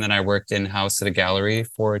 years, and then I worked in-house at a gallery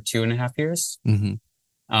for 2.5 years. Mm-hmm.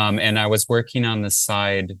 And I was working on the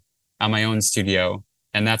side on my own studio.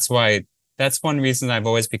 And that's one reason I've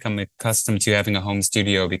always become accustomed to having a home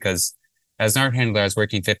studio, because as an art handler, I was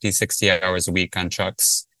working 50, 60 hours a week on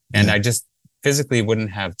trucks. And Yeah. I just physically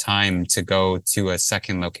wouldn't have time to go to a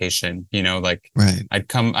second location, like Right. I'd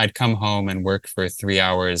come home and work for 3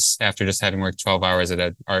 hours after just having worked 12 hours at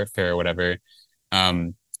an art fair or whatever.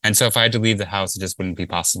 And so if I had to leave the house, it just wouldn't be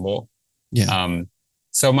possible. Yeah.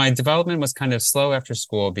 So my development was kind of slow after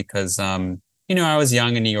school because, I was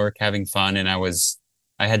young in New York having fun, and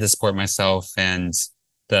I had to support myself, and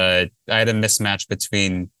I had a mismatch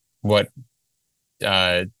between what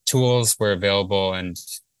tools were available and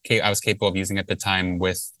I was capable of using at the time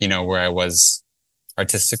with, where I was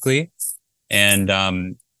artistically.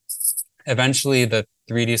 And eventually the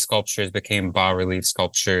 3D sculptures became bas-relief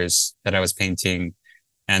sculptures that I was painting.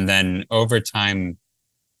 And then over time,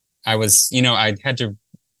 I had to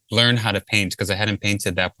learn how to paint because I hadn't painted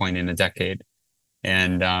at that point in a decade.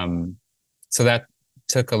 And so that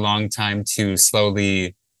took a long time to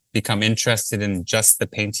slowly become interested in just the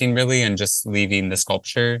painting, really, and just leaving the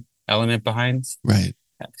sculpture element behind. Right.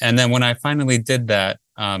 And then when I finally did that,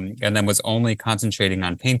 and then was only concentrating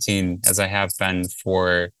on painting, as I have been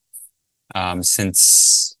for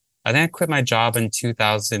since I think I quit my job in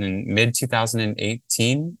mid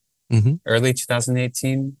 2018, Mm-hmm. early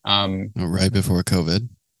 2018. Right before COVID.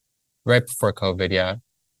 Right before COVID, yeah.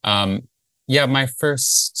 Yeah, my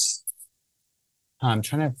first, I'm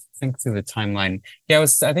trying to think through the timeline. Yeah,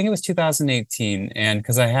 I think it was 2018. And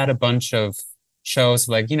because I had a bunch of shows,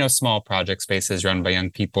 like, small project spaces run by young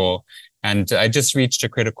people. And I just reached a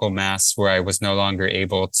critical mass where I was no longer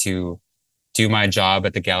able to do my job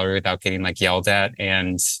at the gallery without getting like yelled at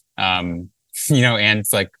and, and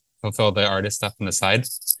like fulfill the artist stuff on the side.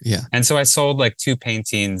 Yeah. And so I sold like 2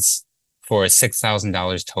 paintings for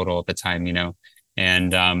 $6,000 total at the time,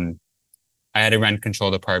 and I had a rent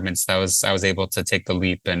controlled apartment. So I was able to take the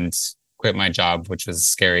leap and quit my job, which was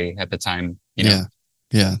scary at the time, Yeah.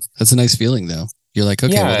 Yeah. That's a nice feeling though. You're like,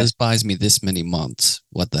 okay, well, Yeah. this buys me this many months.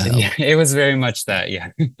 What the hell? Yeah, it was very much that, yeah.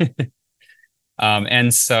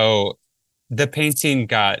 And so the painting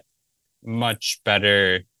got much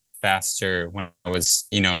better faster when I was,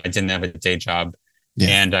 I didn't have a day job. Yeah.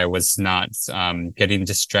 And I was not getting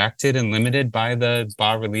distracted and limited by the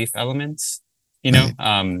bas relief elements, Right.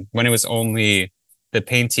 when it was only the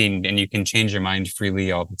painting, and you can change your mind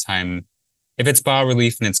freely all the time. If it's bas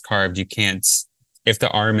relief and it's carved, you can't, if the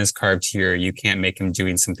arm is carved here, you can't make him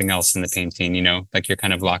doing something else in the painting, you know, like you're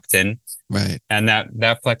kind of locked in. Right. And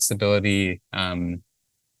that flexibility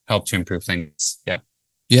helped to improve things. Yeah.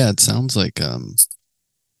 Yeah, it sounds like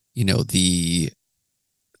you know,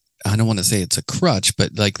 I don't want to say it's a crutch,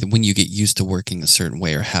 but like when you get used to working a certain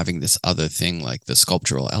way or having this other thing like the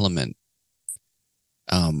sculptural element,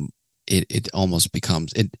 it almost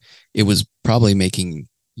becomes it was probably making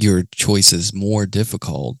your choices more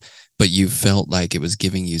difficult, but you felt like it was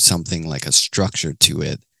giving you something like a structure to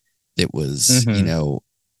it that was, you know,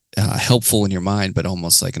 helpful in your mind, but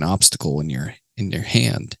almost like an obstacle in your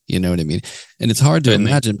hand. You know what I mean? And it's hard to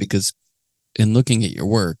imagine because in looking at your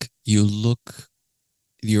work, your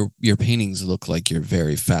paintings look like you're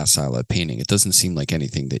very facile at painting. It doesn't seem like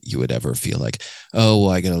anything that you would ever feel like, oh,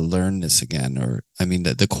 well, I got to learn this again. Or, I mean,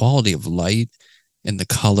 the quality of light and the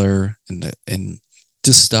color and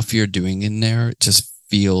just stuff you're doing in there just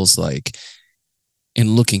feels like,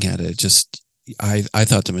 in looking at it, just, I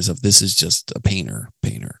thought to myself, this is just a painter,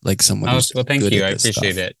 like someone who's well, thank good you. at I this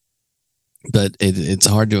appreciate stuff. it. But it's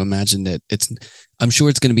hard to imagine that I'm sure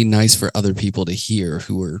it's going to be nice for other people to hear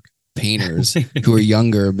who are painters who are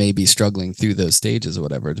younger, maybe struggling through those stages or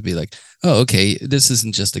whatever, to be like, oh, okay, this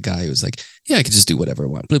isn't just a guy who's like, yeah, I could just do whatever I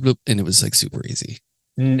want, bloop, bloop, and it was like super easy.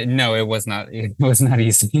 No, it was not. It was not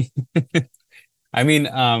easy. I mean,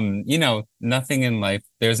 you know, nothing in life,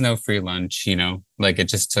 there's no free lunch, you know, like it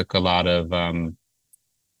just took a lot of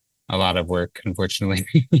work, unfortunately.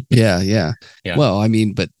 Yeah. Yeah. Well, I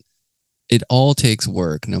mean, but it all takes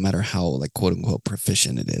work, no matter how like quote unquote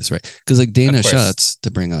proficient it is, right? Because like Dana Schutz,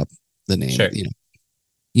 to bring up the name, sure.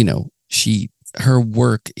 you know, her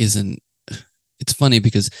work isn't. It's funny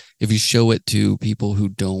because if you show it to people who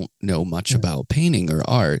don't know much about painting or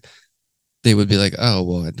art, they would be like, oh,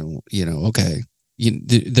 well, I don't, you know, okay.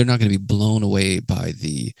 They're not going to be blown away by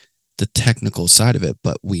the technical side of it,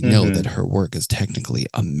 but we know that her work is technically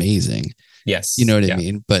amazing. Yes. You know what I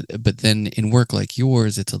mean? But then in work like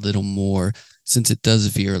yours, it's a little more, since it does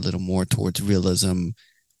veer a little more towards realism,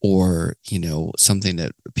 or, you know, something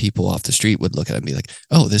that people off the street would look at and be like,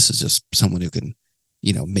 oh, this is just someone who can,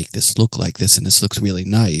 you know, make this look like this, and this looks really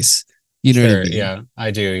nice. You know what I mean? Yeah, I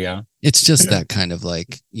do. Yeah. It's just that kind of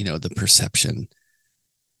like, you know, the perception.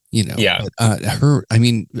 You know, yeah. But, I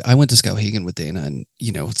mean, I went to Skowhegan with Dana, and,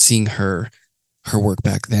 you know, seeing her work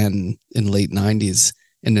back then in late 90s,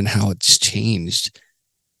 and then how it's changed,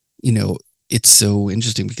 you know, it's so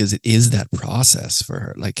interesting because it is that process for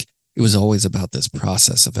her. Like, it was always about this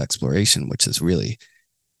process of exploration, which is really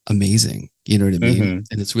amazing. You know what I mean?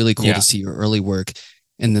 And it's really cool to see your early work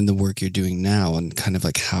and then the work you're doing now, and kind of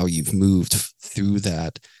like how you've moved through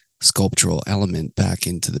that sculptural element back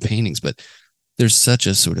into the paintings. But there's such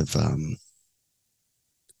a sort of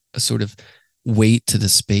weight to the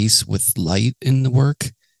space with light in the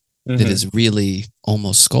work that is really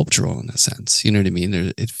almost sculptural in a sense. You know what I mean?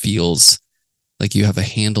 It feels like you have a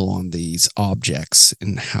handle on these objects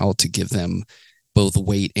and how to give them both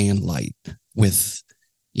weight and light with,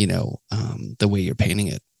 you know, the way you're painting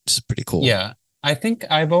it, which is pretty cool. Yeah. I think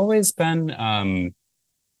I've always been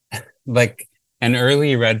like an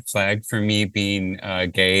early red flag for me being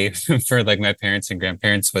gay for like my parents and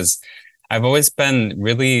grandparents was, I've always been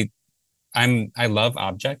really, I love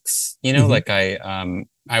objects, you know, like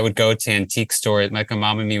I would go to antique stores, like my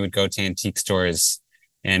mom and me would go to antique stores,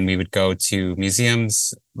 and we would go to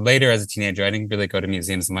museums. Later as a teenager, I didn't really go to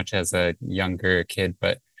museums as much as a younger kid,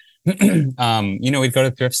 but you know, we'd go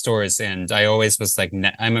to thrift stores, and I always was like,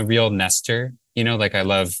 I'm a real nester, you know, like I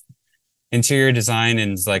love interior design,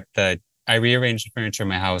 and like I rearrange the furniture in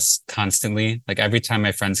my house constantly. Like every time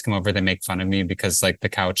my friends come over, they make fun of me because like the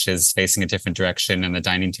couch is facing a different direction and the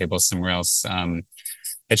dining table somewhere else.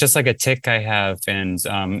 It's just like a tick I have. And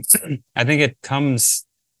I think it comes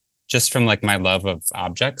just from like my love of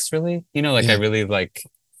objects, really. You know, like I really like,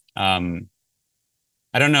 I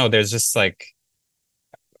don't know, there's just like,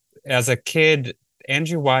 as a kid,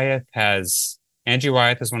 Andrew Wyeth is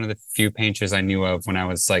one of the few painters I knew of when I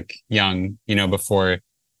was like young, you know, before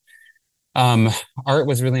art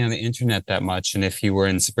was really on the internet that much. And if you were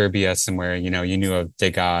in suburbia somewhere, you know, you knew of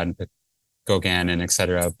Degas and Gauguin and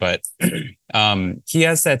etc. But he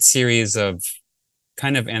has that series of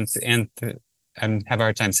kind of I have a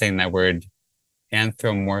hard time saying that word,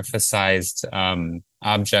 anthropomorphized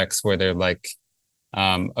objects, where they're like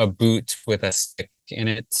a boot with a stick in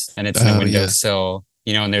it, and it's in a windowsill,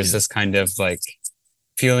 you know, and there's this kind of like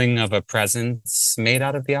feeling of a presence made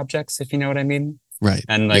out of the objects, if you know what I mean. Right.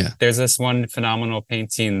 And like there's this one phenomenal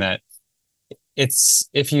painting that it's,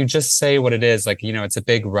 if you just say what it is, like, it's a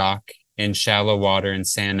big rock in shallow water and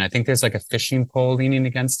sand. I think there's like a fishing pole leaning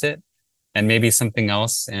against it and maybe something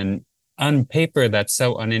else. And on paper, that's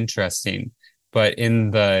so uninteresting. But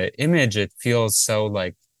in the image, it feels so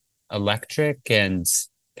like electric and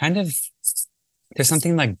kind of, there's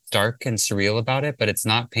something like dark and surreal about it, but it's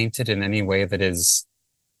not painted in any way that is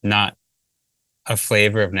not a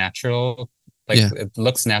flavor of natural. Like it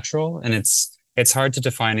looks natural, and it's hard to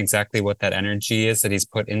define exactly what that energy is that he's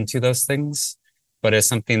put into those things, but it's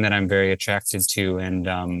something that I'm very attracted to. And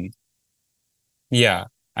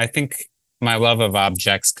I think my love of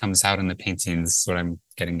objects comes out in the paintings, is what I'm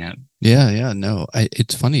getting at. Yeah. No,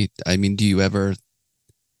 it's funny. I mean, did you ever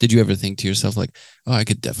think to yourself like, oh, I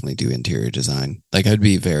could definitely do interior design? Like, I'd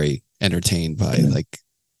be very entertained by like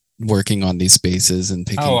working on these spaces and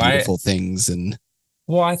picking beautiful things. And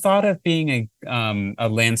well, I thought of being a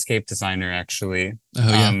landscape designer, actually. Oh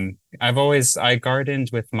yeah. I gardened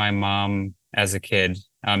with my mom as a kid.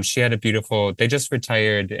 She had they just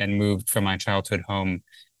retired and moved from my childhood home.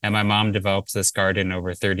 And my mom developed this garden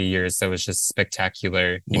over 30 years that was just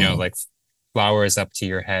spectacular. Wow. Like flowers up to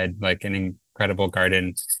your head, like an incredible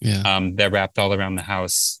garden. That wrapped all around the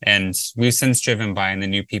house. And we've since driven by and the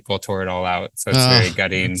new people tore it all out. So it's very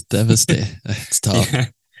gutting. It's devastating. It's tough. Yeah.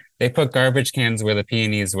 They put garbage cans where the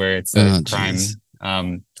peonies were. It's a crime.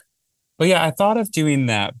 But yeah, I thought of doing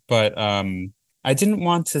that, but I didn't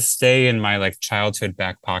want to stay in my like childhood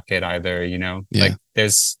back pocket either, Like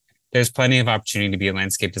there's plenty of opportunity to be a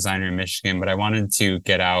landscape designer in Michigan, but I wanted to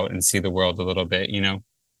get out and see the world a little bit,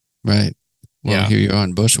 Right. Well, here you are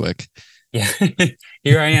in Bushwick. Yeah.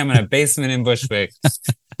 Here I am in a basement in Bushwick.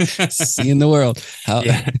 Seeing the world.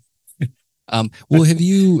 Well, have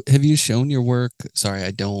you shown your work? Sorry,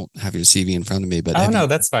 I don't have your CV in front of me, but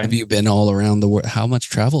that's fine. Have you been all around the world? How much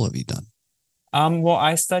travel have you done? Well,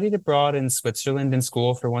 I studied abroad in Switzerland in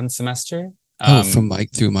school for one semester.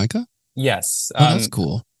 Through Micah? Yes. Oh, that's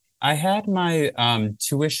cool. I had my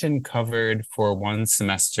tuition covered for one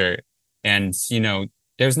semester, and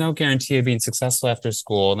there's no guarantee of being successful after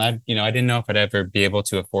school. And I didn't know if I'd ever be able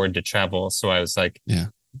to afford to travel, so I was like,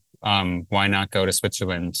 why not go to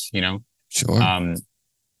Switzerland? Sure.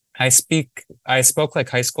 I spoke like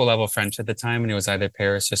high school level French at the time, and it was either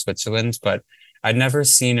Paris or Switzerland, but I'd never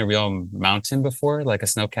seen a real mountain before, like a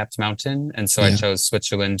snow-capped mountain, and so I chose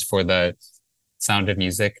Switzerland for the Sound of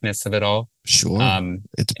Musicness of it all. Sure.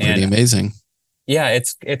 It's pretty amazing. Yeah,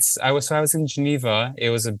 I was in Geneva. It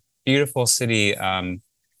was a beautiful city.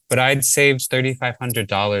 But I'd saved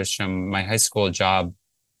 $3,500 from my high school job,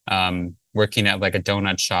 working at like a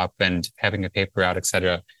donut shop and having a paper out,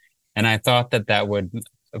 etc. And I thought that would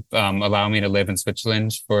allow me to live in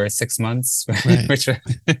Switzerland for 6 months, right. which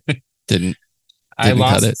didn't I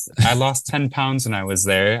lost 10 pounds when I was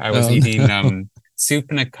there. I was eating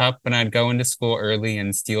soup in a cup, and I'd go into school early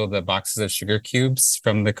and steal the boxes of sugar cubes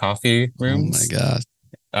from the coffee rooms. Oh my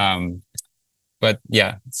God. But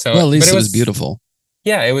yeah, so well, at least it was beautiful.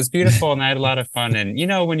 Yeah, it was beautiful, and I had a lot of fun. And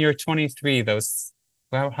when you're 23,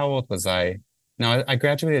 how old was I? No, I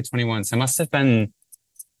graduated at 21, so I must have been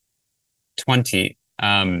 20.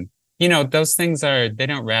 Those things they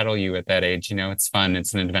don't rattle you at that age. It's fun.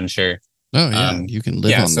 It's an adventure. Oh yeah, you can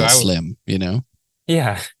live on the slim.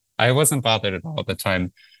 Yeah, I wasn't bothered at all at the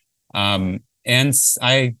time. And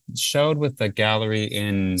I showed with the gallery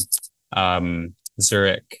in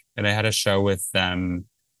Zurich, and I had a show with them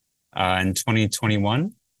in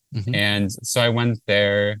 2021. Mm-hmm. And so I went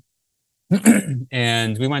there,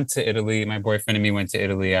 and we went to Italy. My boyfriend and me went to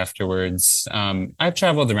Italy afterwards. I've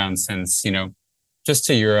traveled around since, just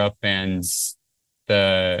to Europe and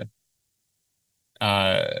the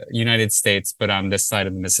United States, but on this side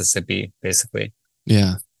of the Mississippi, basically.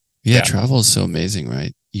 Yeah. Travel is so amazing,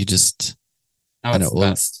 right? You just, I know,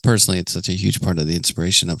 personally, it's such a huge part of the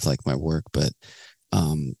inspiration of like my work, but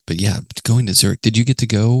yeah, going to Zurich, did you get to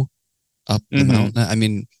go up the mountain? I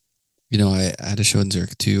mean, I had a show in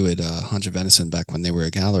Zurich too at Hans Venison back when they were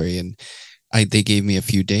a gallery, and they gave me a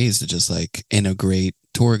few days to just like integrate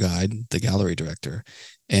tour guide, the gallery director.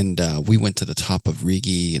 And we went to the top of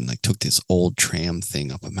Rigi and like took this old tram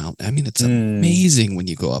thing up a mountain. I mean, it's amazing when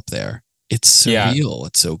you go up there. It's surreal.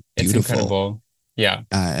 It's so beautiful. It's incredible. Yeah.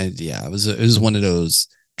 It was one of those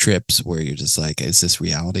trips where you're just like, is this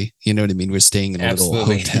reality? You know what I mean? We're staying in a little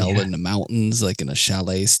hotel in the mountains, like in a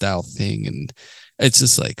chalet style thing. And it's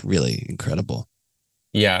just like really incredible.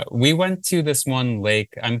 Yeah. We went to this one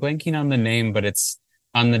lake. I'm blanking on the name, but it's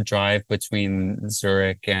on the drive between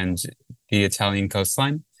Zurich and the Italian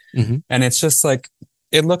coastline. Mm-hmm. And it's just like,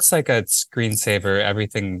 it looks like a screensaver,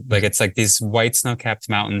 everything. Like it's like these white snow-capped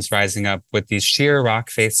mountains rising up with these sheer rock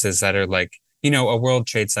faces that are like a World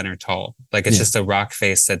Trade Center tall. Like it's just a rock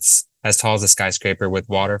face that's as tall as a skyscraper with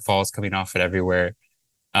waterfalls coming off it everywhere.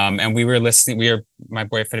 And we were listening, my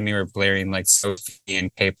boyfriend and me were blaring like Sophie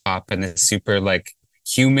and K-pop and this super like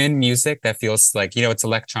human music that feels like, it's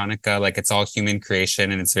electronica, like it's all human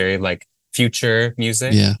creation and it's very like future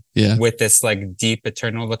music. Yeah. With this like deep,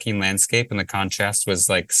 eternal looking landscape, and the contrast was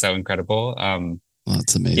like so incredible. Well,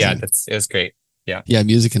 it's amazing. Yeah, it was great. Yeah. Yeah,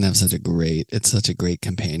 music can have such a great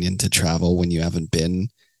companion to travel when you haven't been.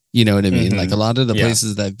 You know what I mean? Like a lot of the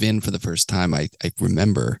places that I've been for the first time, I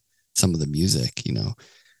remember some of the music,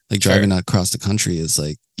 like driving across the country is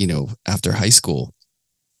like, after high school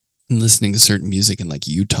and listening to certain music in like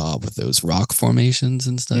Utah with those rock formations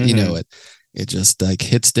and stuff, it just like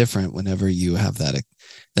hits different whenever you have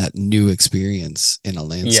that new experience in a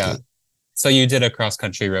landscape. Yeah. So you did a cross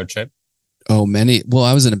country road trip? Oh, well,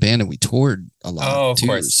 I was in a band and we toured a lot too.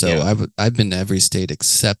 Course. So I've been to every state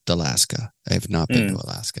except Alaska. I have not been to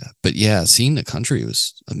Alaska, but yeah, seeing the country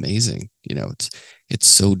was amazing. It's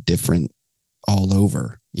so different all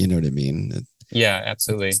over. You know what I mean? Yeah,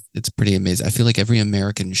 absolutely. It's pretty amazing. I feel like every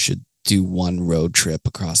American should do one road trip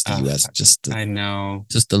across the U.S. just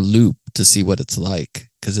a loop to see what it's like,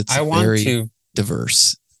 because it's very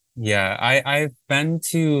diverse. Yeah, I've been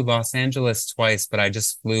to Los Angeles twice, but I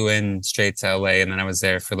just flew in straight to LA, and then I was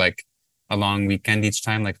there for like a long weekend each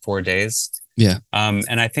time, like 4 days. Yeah.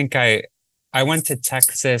 And I think I went to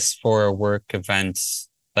Texas for a work event,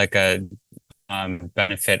 like a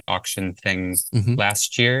benefit auction thing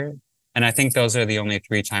last year. And I think those are the only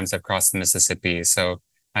 3 times I've crossed the Mississippi. So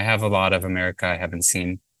I have a lot of America I haven't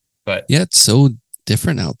seen. But yeah, it's so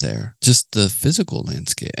different out there, just the physical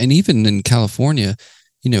landscape. And even in California,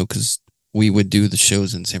 because we would do the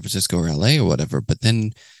shows in San Francisco or LA or whatever. But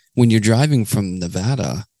then when you're driving from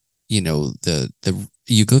Nevada, you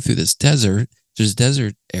go through this desert. There's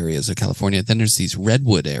desert areas of California. Then there's these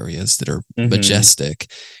redwood areas that are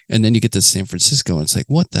majestic. And then you get to San Francisco and it's like,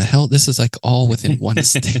 what the hell? This is like all within one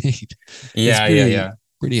state. Yeah.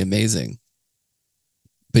 Pretty amazing.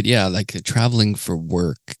 But yeah, like traveling for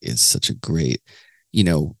work is such a great,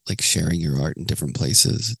 like sharing your art in different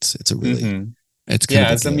places. It's a really... It's kind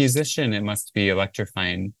of as a musician, it must be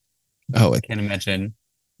electrifying. Oh, I can't imagine.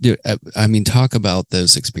 Dude, I mean, talk about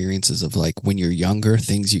those experiences of like when you're younger,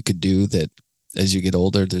 things you could do that as you get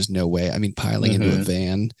older, there's no way. I mean, piling into a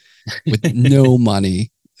van with no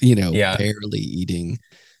money, barely eating.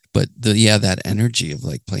 But that energy of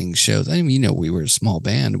like playing shows. I mean, we were a small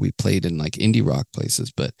band. We played in like indie rock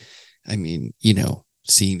places, but I mean,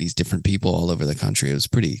 seeing these different people all over the country, it was a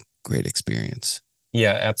pretty great experience.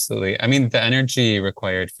 Yeah, absolutely. I mean, the energy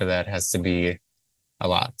required for that has to be a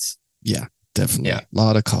lot. Yeah, definitely. Yeah. A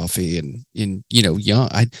lot of coffee and young.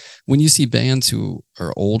 When you see bands who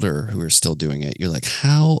are older who are still doing it, you're like,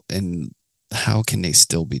 how can they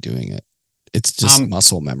still be doing it? It's just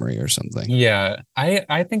muscle memory or something. Yeah,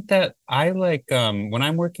 I think that I like when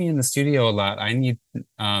I'm working in the studio a lot, I need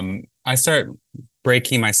I start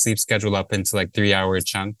breaking my sleep schedule up into like 3-hour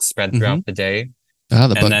chunks spread throughout the day.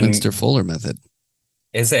 The Buckminster Fuller method.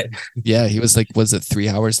 Is it? Yeah, he was like, was it 3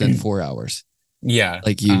 hours then 4 hours? Yeah.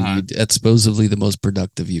 Like that's supposedly the most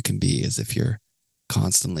productive you can be is if you're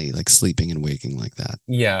constantly like sleeping and waking like that.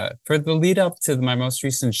 Yeah. For the lead up to my most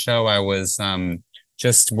recent show, I was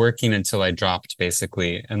just working until I dropped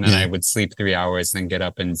basically. And then I would sleep 3 hours and then get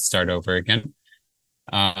up and start over again.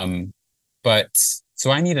 But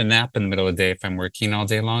so I need a nap in the middle of the day if I'm working all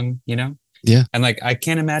day long, Yeah. And like, I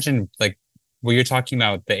can't imagine like, well, you're talking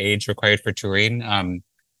about the age required for touring.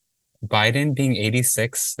 Biden being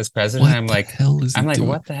 86 as president, what I'm like,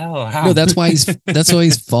 what the hell? How? No, that's why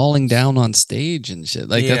he's falling down on stage and shit.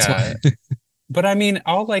 Like that's why. But I mean,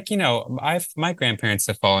 all like my grandparents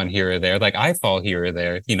have fallen here or there. Like I fall here or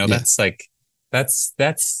there. That's like that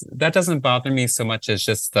doesn't bother me so much as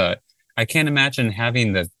just I can't imagine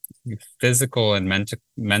having the physical and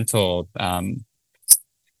mental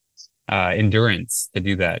endurance to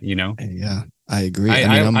do that, Yeah, I agree.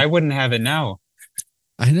 I wouldn't have it now.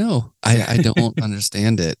 I know. I don't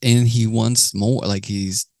understand it. And he wants more, like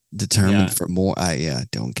he's determined for more. I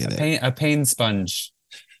don't get it. A pain sponge.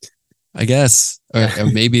 I guess. Or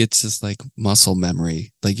maybe it's just like muscle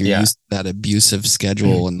memory. Like you're used to that abusive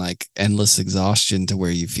schedule and like endless exhaustion to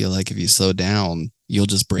where you feel like if you slow down, you'll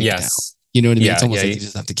just break down. You know what I mean? It's almost like you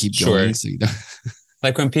just have to keep going. So you don't...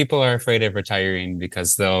 Like when people are afraid of retiring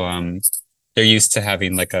because they're used to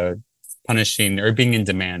having like a punishing or being in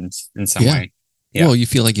demand in some way. Yeah. Well, you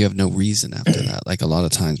feel like you have no reason after that. Like a lot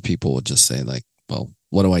of times people would just say like, well,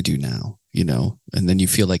 what do I do now? And then you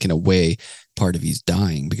feel like in a way part of you's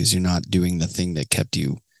dying because you're not doing the thing that kept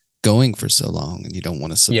you going for so long and you don't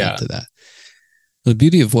want to submit to that. The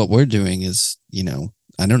beauty of what we're doing is,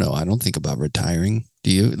 I don't know. I don't think about retiring.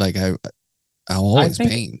 Do you? Like, I'll always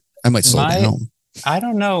paint. I might slow down. I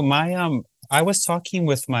don't know. I was talking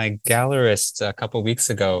with my gallerist a couple weeks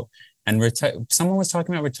ago, and someone was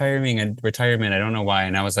talking about retirement. I don't know why,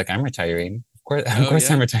 and I was like, I'm retiring. Of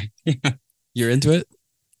course, I'm retiring. You're into it?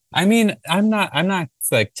 I mean, I'm not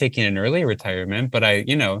like taking an early retirement, but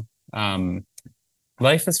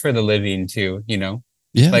life is for the living too,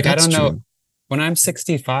 Yeah, like, I don't know. True. When I'm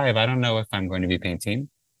 65, I don't know if I'm going to be painting.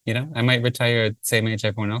 I might retire at the same age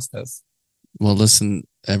everyone else does. Well, listen,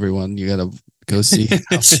 everyone, you got to go see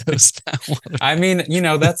house shows now. I mean,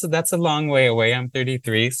 that's a long way away. I'm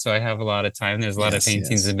 33, so I have a lot of time. There's a lot of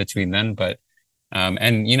paintings in between then, but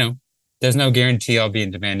and there's no guarantee I'll be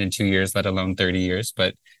in demand in 2 years, let alone 30 years.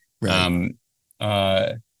 But right.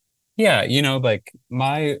 yeah, like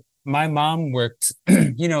my mom worked,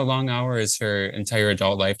 long hours her entire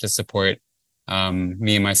adult life to support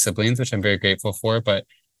me and my siblings, which I'm very grateful for. But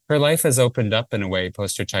her life has opened up in a way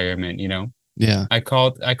post-retirement, Yeah. I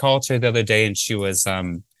called her the other day, and she was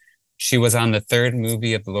on the third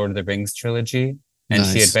movie of the Lord of the Rings trilogy, and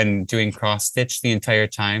she had been doing cross stitch the entire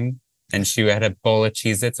time, and she had a bowl of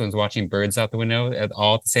Cheez-Its and was watching birds out the window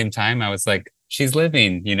all at the same time. I was like, she's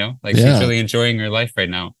living, like she's really enjoying her life right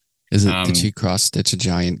now. Did she cross stitch a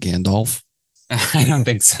giant Gandalf? I don't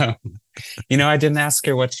think so. I didn't ask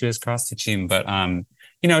her what she was cross stitching, but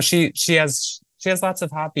she has lots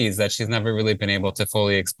of hobbies that she's never really been able to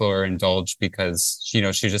fully explore or indulge because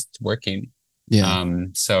she's just working. Yeah.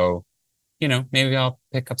 So maybe I'll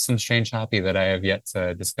pick up some strange hobby that I have yet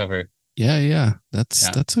to discover. Yeah.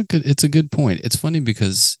 It's a good point. It's funny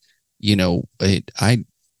because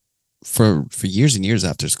for years and years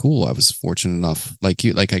after school, I was fortunate enough, I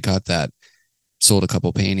got that, sold a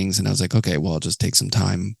couple paintings, and I was like, okay, well, I'll just take some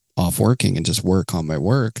time off working and just work on my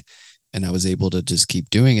work. And I was able to just keep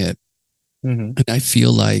doing it. Mm-hmm. And I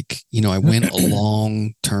feel like, I went a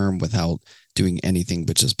long term without doing anything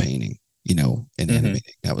but just painting, and animating.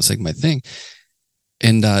 That was like my thing.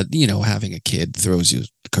 And, having a kid throws you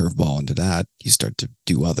a curveball into that. You start to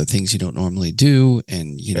do other things you don't normally do.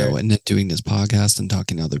 And, and then doing this podcast and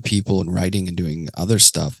talking to other people and writing and doing other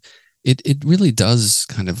stuff, it really does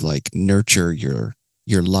kind of like nurture your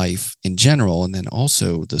life in general. And then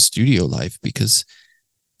also the studio life, because,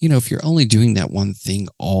 if you're only doing that one thing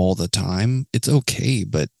all the time, it's okay,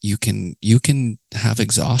 but you can have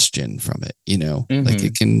exhaustion from it, like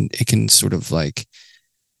it can sort of like,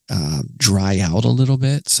 dry out a little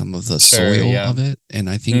bit, some of the soil of it. And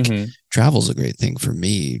I think travel's a great thing for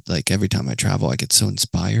me. Like every time I travel, I get so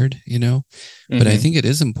inspired, but I think it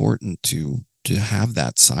is important to have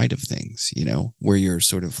that side of things, where you're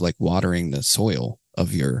sort of like watering the soil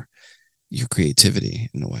of your creativity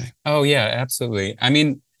in a way. Oh yeah, absolutely. I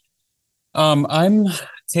mean, I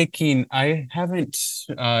haven't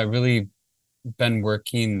really been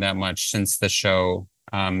working that much since the show.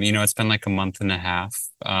 It's been like a month and a half.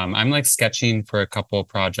 I'm like sketching for a couple of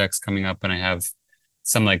projects coming up, and I have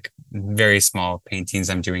some like very small paintings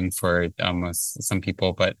I'm doing for some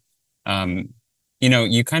people. But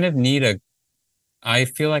you kind of need I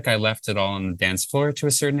feel like I left it all on the dance floor to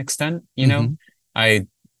a certain extent.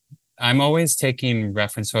 I'm always taking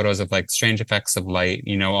reference photos of like strange effects of light,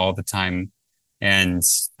 all the time. And,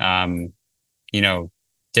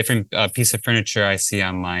 different piece of furniture I see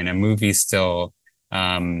online, a movie still,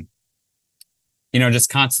 just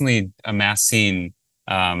constantly amassing,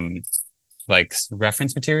 like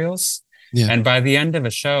reference materials. Yeah. And by the end of a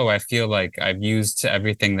show, I feel like I've used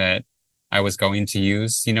everything that I was going to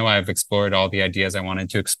use. I've explored all the ideas I wanted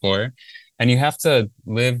to explore. And you have to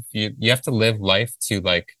live life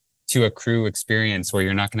to accrue experience where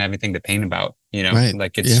you're not going to have anything to paint about, Right.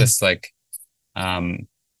 Like it's just like,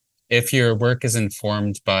 if your work is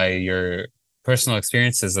informed by your personal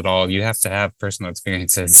experiences at all, you have to have personal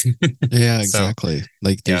experiences. Yeah, exactly.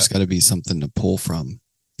 Like there's got to be something to pull from,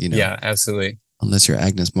 Yeah, absolutely. Unless you're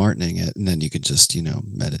Agnes Martining it, and then you could just,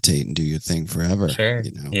 meditate and do your thing forever. Sure.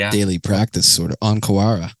 Daily practice sort of on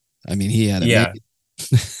Kawara. I mean, he had it. Yeah.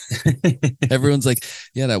 Everyone's like,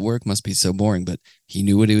 yeah, that work must be so boring, but he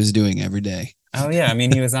knew what he was doing every day. Oh yeah. I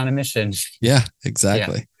mean, he was on a mission. Yeah,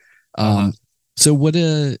 exactly. Yeah. So what,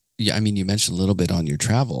 I mean, you mentioned a little bit on your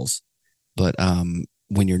travels, but,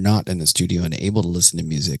 when you're not in the studio and able to listen to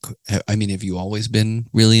music, I mean, have you always been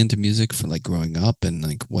really into music for like growing up, and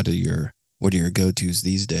like, what are your go-tos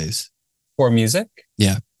these days for music?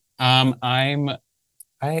 Yeah. I'm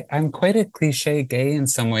quite a cliche gay in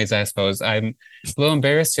some ways, I suppose. I'm a little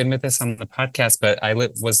embarrassed to admit this on the podcast, but I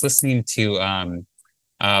was listening to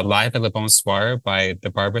Live at Le Bonsoir by the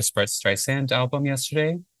Barbra Streisand album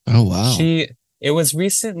yesterday. Oh, wow. It was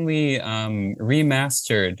recently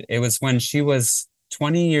remastered. It was when she was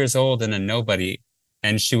 20 years old and a nobody,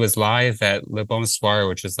 and she was live at Le Bonsoir,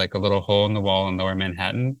 which is like a little hole in the wall in Lower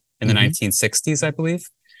Manhattan in the 1960s, I believe.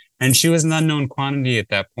 And she was an unknown quantity at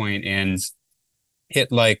that point, and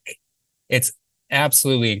it's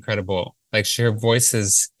absolutely incredible. Like her voice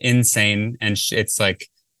is insane, and it's like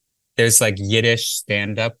there's like Yiddish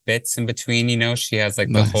stand-up bits in between. She has like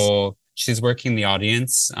she's working the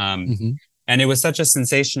audience. And it was such a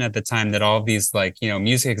sensation at the time that all of these like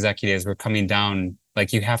music executives were coming down.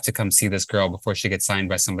 Like, you have to come see this girl before she gets signed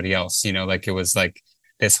by somebody else. Like it was like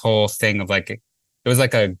this whole thing of like it was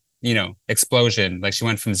like a explosion. Like she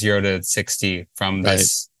went from 0 to 60 from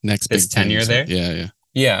this tenure there.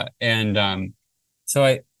 Yeah. And so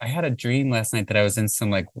I had a dream last night that I was in some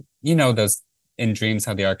like those in dreams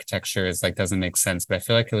how the architecture is like doesn't make sense, but I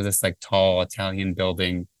feel like it was this like tall Italian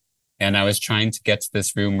building, and I was trying to get to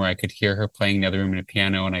this room where I could hear her playing in the other room in a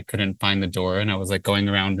piano, and I couldn't find the door, and I was like going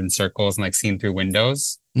around in circles and like seeing through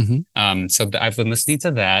windows. So I've been listening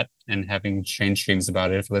to that and having strange dreams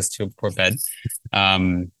about it if I listen to it before bed.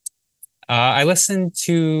 I listen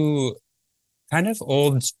to kind of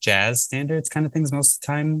old jazz standards kind of things most of the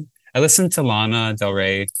time. I listen to Lana Del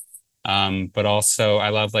Rey, but also I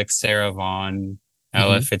love like Sarah Vaughan,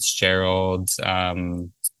 Ella Fitzgerald, I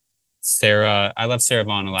love Sarah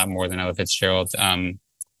Vaughan a lot more than Ella Fitzgerald.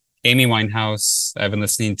 Amy Winehouse. I've been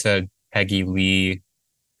listening to Peggy Lee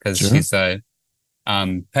because she's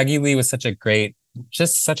Peggy Lee was such a great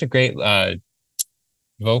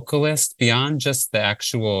vocalist beyond just the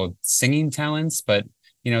actual singing talents, but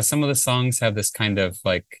some of the songs have this kind of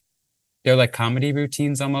like they're like comedy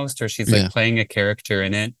routines almost, or she's like playing a character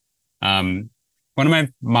in it. One of my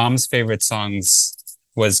mom's favorite songs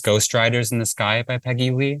was Ghost Riders in the Sky by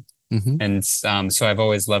Peggy Lee. And so I've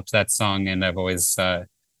always loved that song, and I've always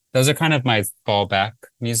those are kind of my fallback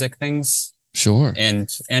music things. Sure. And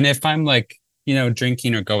if I'm like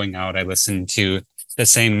drinking or going out, I listen to the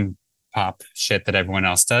same pop shit that everyone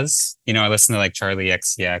else does. I listen to like Charlie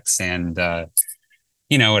XCX and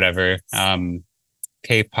whatever.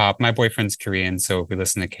 K-pop. My boyfriend's Korean, so we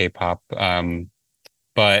listen to K-pop.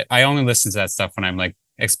 But I only listen to that stuff when I'm like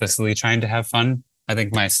explicitly trying to have fun. I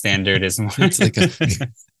think my standard is more it's like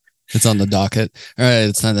it's on the docket. All right,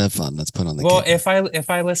 it's time to have fun. Let's put on the K-pop. If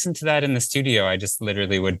I listen to that in the studio, I just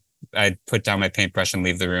literally I'd put down my paintbrush and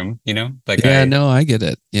leave the room, Like I get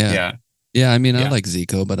it. Yeah. I mean, I Yeah. like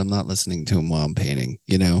Zico, but I'm not listening to him while I'm painting,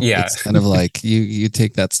 Yeah. It's kind of like you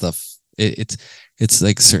take that stuff. It's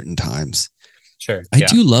like certain times. Sure. I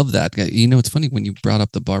do love that. It's funny when you brought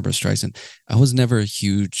up the Barbra Streisand. I was never a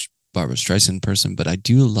huge Barbra Streisand person, but I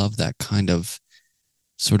do love that kind of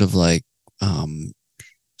sort of like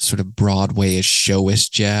sort of Broadway-ish, showish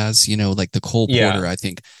jazz, like the Cole Porter. I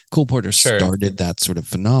think Cole Porter started that sort of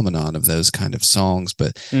phenomenon of those kind of songs.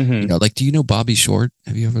 But like, do you know Bobby Short?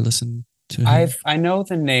 Have you ever listened to him? I know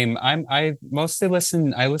the name. I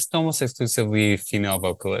listen almost exclusively female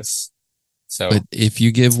vocalists. So, but if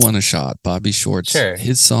you give one a shot, Bobby Short's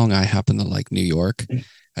his song "I Happen to Like New York,"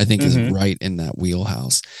 I think is right in that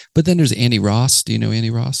wheelhouse. But then there's Annie Ross. Do you know Annie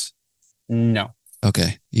Ross? No.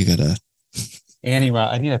 Okay, you gotta. Annie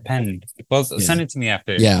Ross. I need a pen. Well, send it to me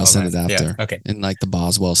after. Yeah, I'll send it after. Yeah, okay. And like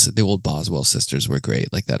the old Boswell sisters were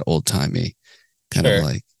great. Like that old timey kind of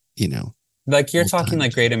like like you're talking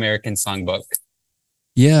like Great American Songbook.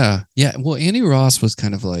 Yeah. Well, Annie Ross was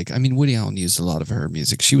kind of like, I mean, Woody Allen used a lot of her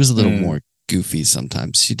music. She was a little more goofy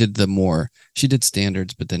sometimes. She did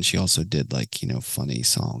standards, but then she also did like, funny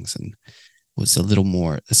songs and was a little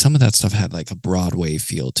more, some of that stuff had like a Broadway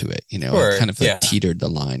feel to it, it kind of like teetered the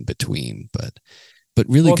line between, but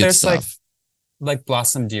really good stuff. Like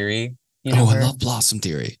Blossom Dearie. I love Blossom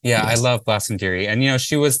Dearie. Yeah, yes. I love Blossom Dearie. And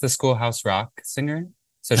she was the Schoolhouse Rock singer.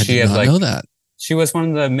 So I did not know that. She was one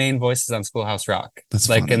of the main voices on Schoolhouse Rock. That's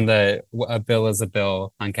like funny. In the A Bill is a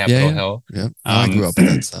Bill on Capitol Hill. Yeah. I grew up with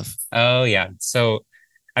that stuff. Oh yeah. So,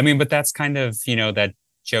 I mean, but that's kind of, that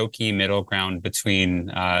jokey middle ground between,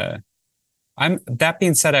 that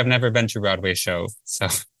being said, I've never been to a Broadway show. So,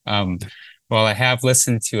 while I have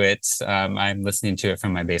listened to it, I'm listening to it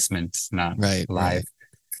from my basement, not live. Right.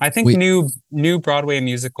 I think new Broadway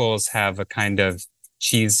musicals have a kind of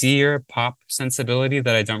cheesier pop sensibility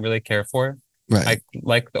that I don't really care for. Right. I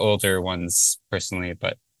like the older ones personally,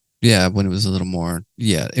 but yeah, when it was a little more,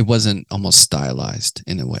 it wasn't almost stylized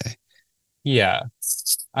in a way. Yeah.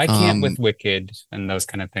 I can't with Wicked and those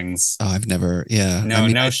kind of things. Oh, I've never,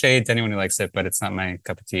 No shade to anyone who likes it, but it's not my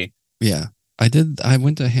cup of tea. Yeah. I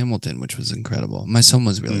went to Hamilton, which was incredible. My son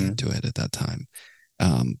was really into it at that time.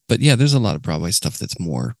 But yeah, there's a lot of Broadway stuff that's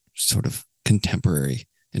more sort of contemporary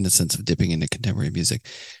in the sense of dipping into contemporary music.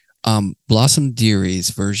 Blossom Deary's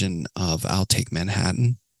version of I'll Take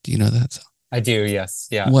Manhattan. Do you know that song? I do, yes.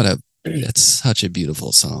 Yeah. It's such a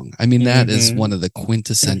beautiful song. I mean, that is one of the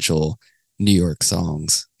quintessential New York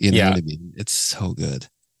songs. You know what I mean? It's so good.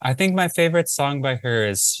 I think my favorite song by her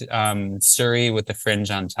is Surrey with the Fringe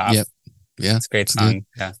on Top. Yep. Yeah. It's a great song.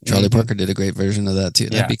 Yeah. Charlie Parker did a great version of that too.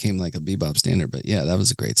 That became like a bebop standard, but yeah, that was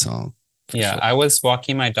a great song. Yeah. Sure. I was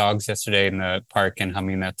walking my dogs yesterday in the park and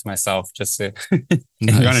humming that to myself just to you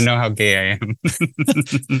want to know how gay I am.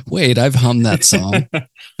 Wait, I've hummed that song.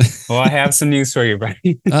 Well, I have some news for you, Brian.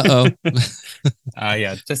 Uh-oh.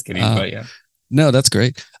 Yeah, just kidding, but yeah. No, that's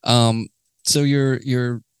great. So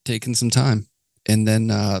you're taking some time. And then,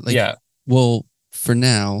 well, for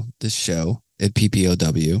now, this show at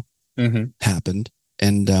PPOW happened.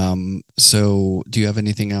 And so do you have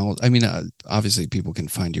anything else? I mean, obviously people can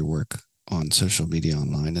find your work on social media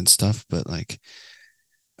online and stuff, but like,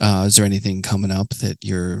 is there anything coming up that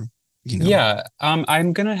you're, Yeah,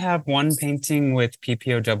 I'm going to have one painting with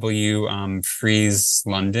PPOW Frieze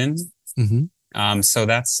London. So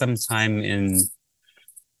that's sometime in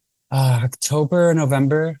October,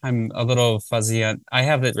 November. I'm a little fuzzy on. I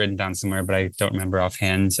have it written down somewhere, but I don't remember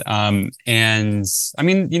offhand. And I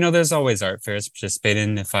mean, there's always art fairs to participate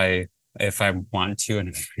in if I want to,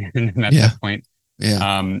 and I'm at that point.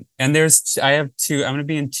 Yeah. And I'm going to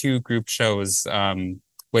be in 2 group shows,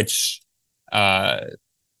 which I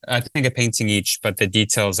think a painting each, but the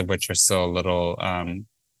details of which are still a little. I'm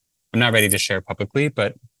not ready to share publicly,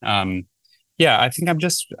 but yeah, I think I'm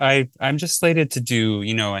just slated to do,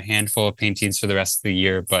 a handful of paintings for the rest of the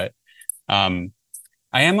year, but I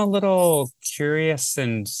am a little curious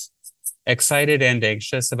and excited and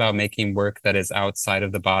anxious about making work that is outside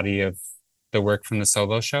of the body of the work from the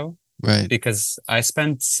solo show. Right. Because I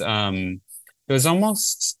spent it was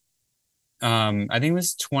almost I think it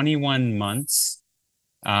was 21 months,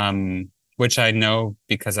 which I know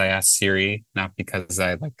because I asked Siri, not because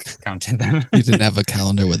I counted them. You didn't have a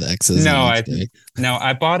calendar with X's. No,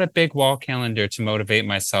 I bought a big wall calendar to motivate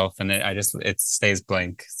myself, and it stays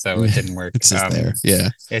blank, so it didn't work. It's just there. Yeah,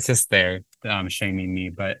 it's just there, shaming me.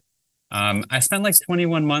 But I spent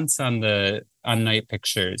 21 months on night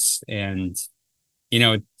pictures, and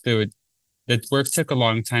the work took a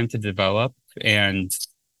long time to develop, and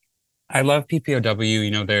I love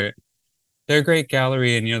PPOW. They're a great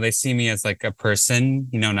gallery, and they see me as a person,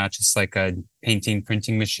 not just a painting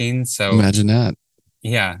printing machine. So imagine that.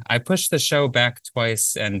 Yeah, I pushed the show back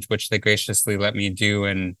twice, and which they graciously let me do,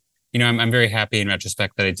 and I'm very happy in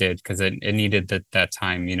retrospect that I did, because it needed that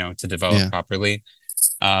time to develop properly.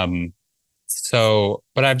 But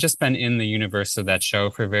I've just been in the universe of that show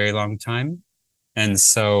for a very long time, and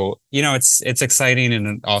so it's exciting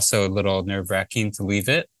and also a little nerve-wracking to leave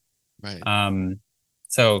it. Right.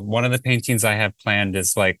 So one of the paintings I have planned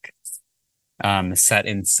is set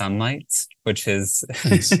in sunlight, which is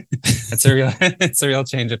nice. it's a real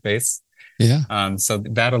change of pace. Yeah. So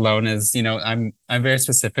that alone is, I'm very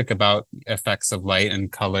specific about effects of light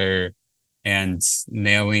and color and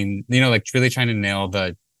nailing, really trying to nail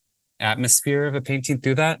the atmosphere of a painting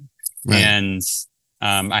through that. Right. And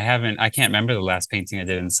I can't remember the last painting I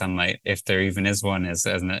did in sunlight, if there even is one as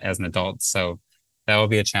an adult. So that will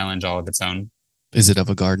be a challenge all of its own. Is it of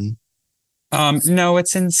a garden? No,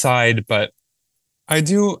 it's inside, but I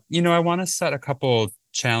do, I want to set a couple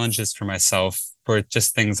challenges for myself for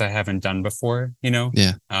just things I haven't done before,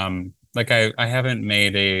 Yeah. I haven't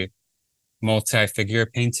made a multi-figure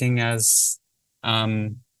painting as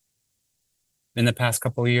in the past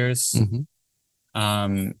couple of years.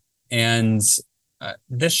 And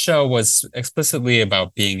this show was explicitly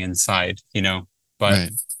about being inside, but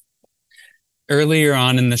earlier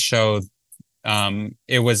on in the show,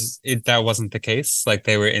 that wasn't the case.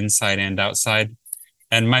 They were inside and outside.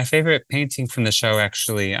 And my favorite painting from the show,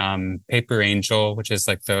 actually, Paper Angel, which is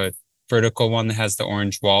the vertical one that has the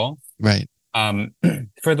orange wall. Right.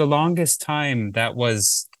 For the longest time, that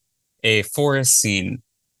was a forest scene.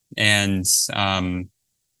 And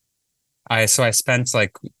I spent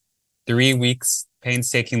 3 weeks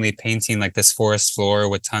painstakingly painting this forest floor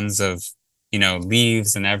with tons of,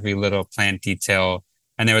 leaves and every little plant detail.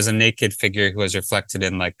 And there was a naked figure who was reflected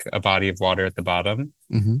in a body of water at the bottom.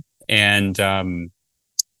 And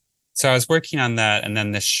so I was working on that, and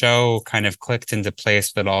then the show kind of clicked into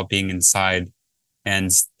place with it all being inside. And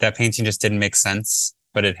that painting just didn't make sense,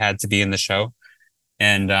 but it had to be in the show.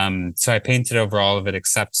 And so I painted over all of it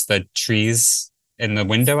except the trees in the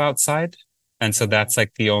window outside. And so that's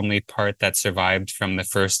the only part that survived from the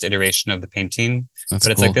first iteration of the painting. But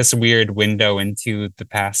it's cool. This weird window into the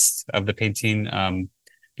past of the painting.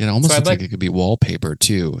 It almost looks like it could be wallpaper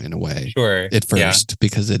too, in a way. Sure. At first,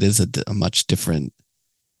 because it is a much different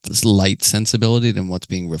light sensibility than what's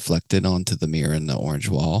being reflected onto the mirror and the orange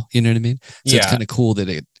wall. You know what I mean? So it's kind of cool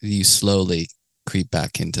that you slowly creep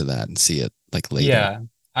back into that and see it like later. Yeah.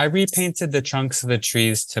 I repainted the trunks of the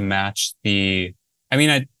trees to match to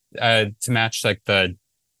match like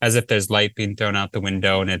as if there's light being thrown out the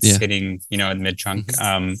window and it's hitting, at mid trunk.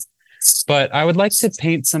 But I would like to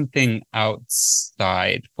paint something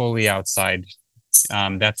outside, fully outside.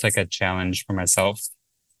 That's like a challenge for myself.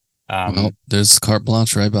 Well, there's carte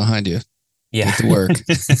blanche right behind you. Yeah. Get to work.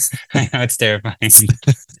 I know, it's terrifying.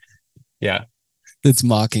 Yeah. It's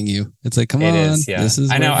mocking you. It's like, come on. Is, yeah. This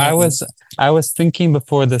is I know. I was thinking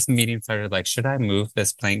before this meeting started, like, should I move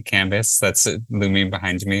this blank canvas that's looming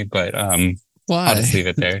behind me? But why? I'll just leave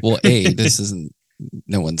it there. Well, A, this isn't,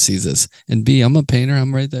 no one sees this. And B, I'm a painter.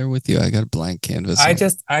 I'm right there with you. I got a blank canvas. I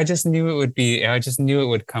just knew it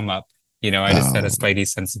would come up. I just had a spidey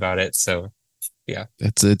sense about it. So yeah.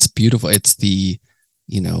 It's beautiful. It's the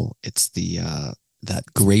that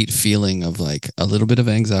great feeling of like a little bit of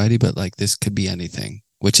anxiety, but like this could be anything,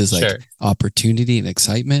 which is like opportunity and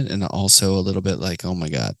excitement, and also a little bit like, oh my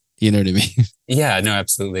God, you know what I mean? Yeah, no,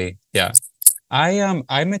 absolutely. Yeah.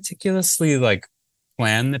 I meticulously like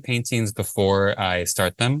plan the paintings before I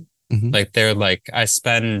start them. Mm-hmm. Like they're like, I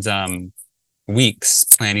spend weeks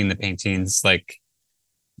planning the paintings, like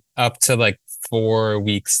up to like 4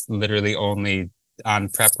 weeks, literally only on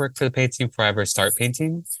prep work for the painting before I ever start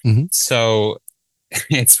painting. Mm-hmm. So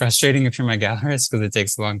it's frustrating if you're my gallerist because it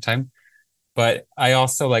takes a long time. But I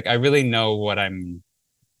also I really know what the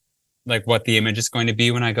image is going to be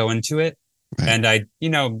when I go into it. Right. And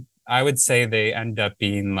I would say they end up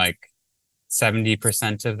being like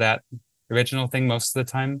 70% of that original thing most of the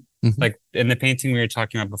time. Mm-hmm. Like in the painting we were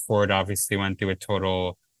talking about before, it obviously went through a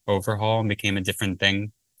total overhaul and became a different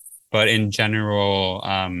thing. But in general,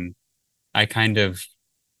 I kind of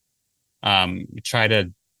try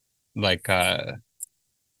to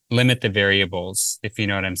limit the variables, if you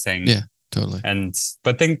know what I'm saying. Yeah, totally.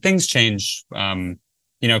 But things change,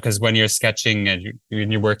 because when you're sketching and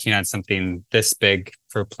when you're working on something this big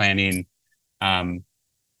for planning,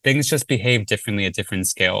 things just behave differently at different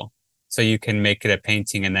scale. So you can make it a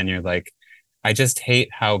painting and then you're like, I just hate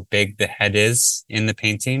how big the head is in the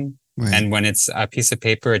painting. Right. And when it's a piece of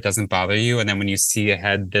paper, it doesn't bother you. And then when you see a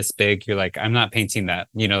head this big, you're like, I'm not painting that,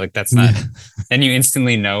 that's not, then you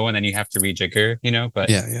instantly know, and then you have to rejigger, but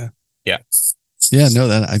yeah. No,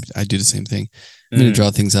 that I do the same thing. I'm going to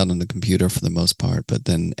draw things out on the computer for the most part, but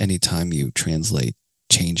then anytime you translate,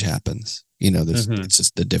 change happens, it's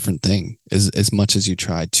just a different thing as much as you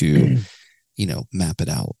try to, map it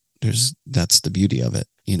out. That's the beauty of it.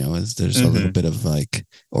 There's a little bit of like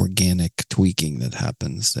organic tweaking that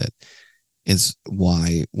happens. That is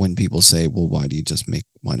why when people say, well, why don't you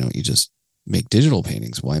just make digital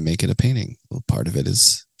paintings? Why make it a painting? Well, part of it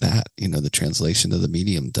is that, the translation of the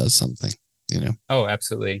medium does something, Oh,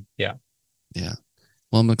 absolutely. Yeah. Yeah.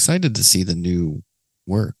 Well, I'm excited to see the new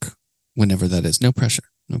work whenever that is. No pressure.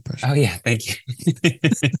 Oh yeah. Thank you.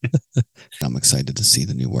 I'm excited to see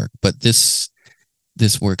the new work, but this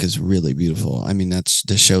work is really beautiful. I mean,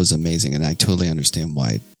 the show's amazing, and I totally understand why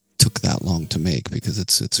it took that long to make, because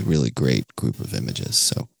it's a really great group of images.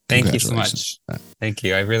 So thank you so much. Thank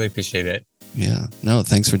you. I really appreciate it. Yeah. No,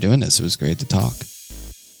 thanks for doing this. It was great to talk.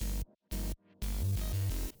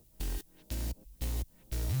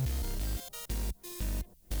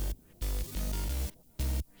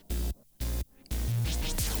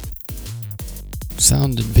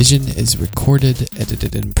 Sound and Vision is recorded,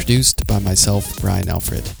 edited, and produced by myself, Brian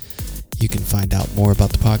Alfred. You can find out more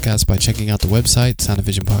about the podcast by checking out the website,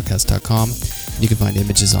 soundandvisionpodcast.com. And you can find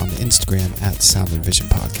images on Instagram at Sound and Vision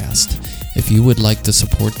Podcast. If you would like to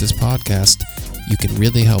support this podcast, you can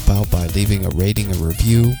really help out by leaving a rating, a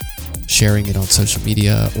review, sharing it on social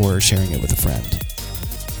media, or sharing it with a friend.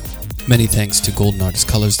 Many thanks to Golden Artist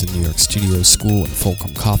Colors, the New York Studio School, and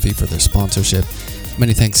Fulcrum Coffee for their sponsorship.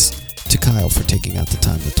 Many thanks to Kyle for taking out the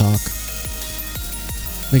time to talk.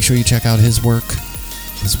 Make sure you check out his work,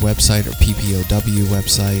 his website, or PPOW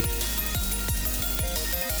website.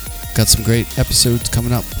 Got some great episodes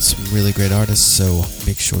coming up, some really great artists, so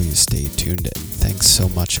make sure you stay tuned, and thanks so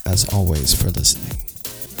much as always for listening.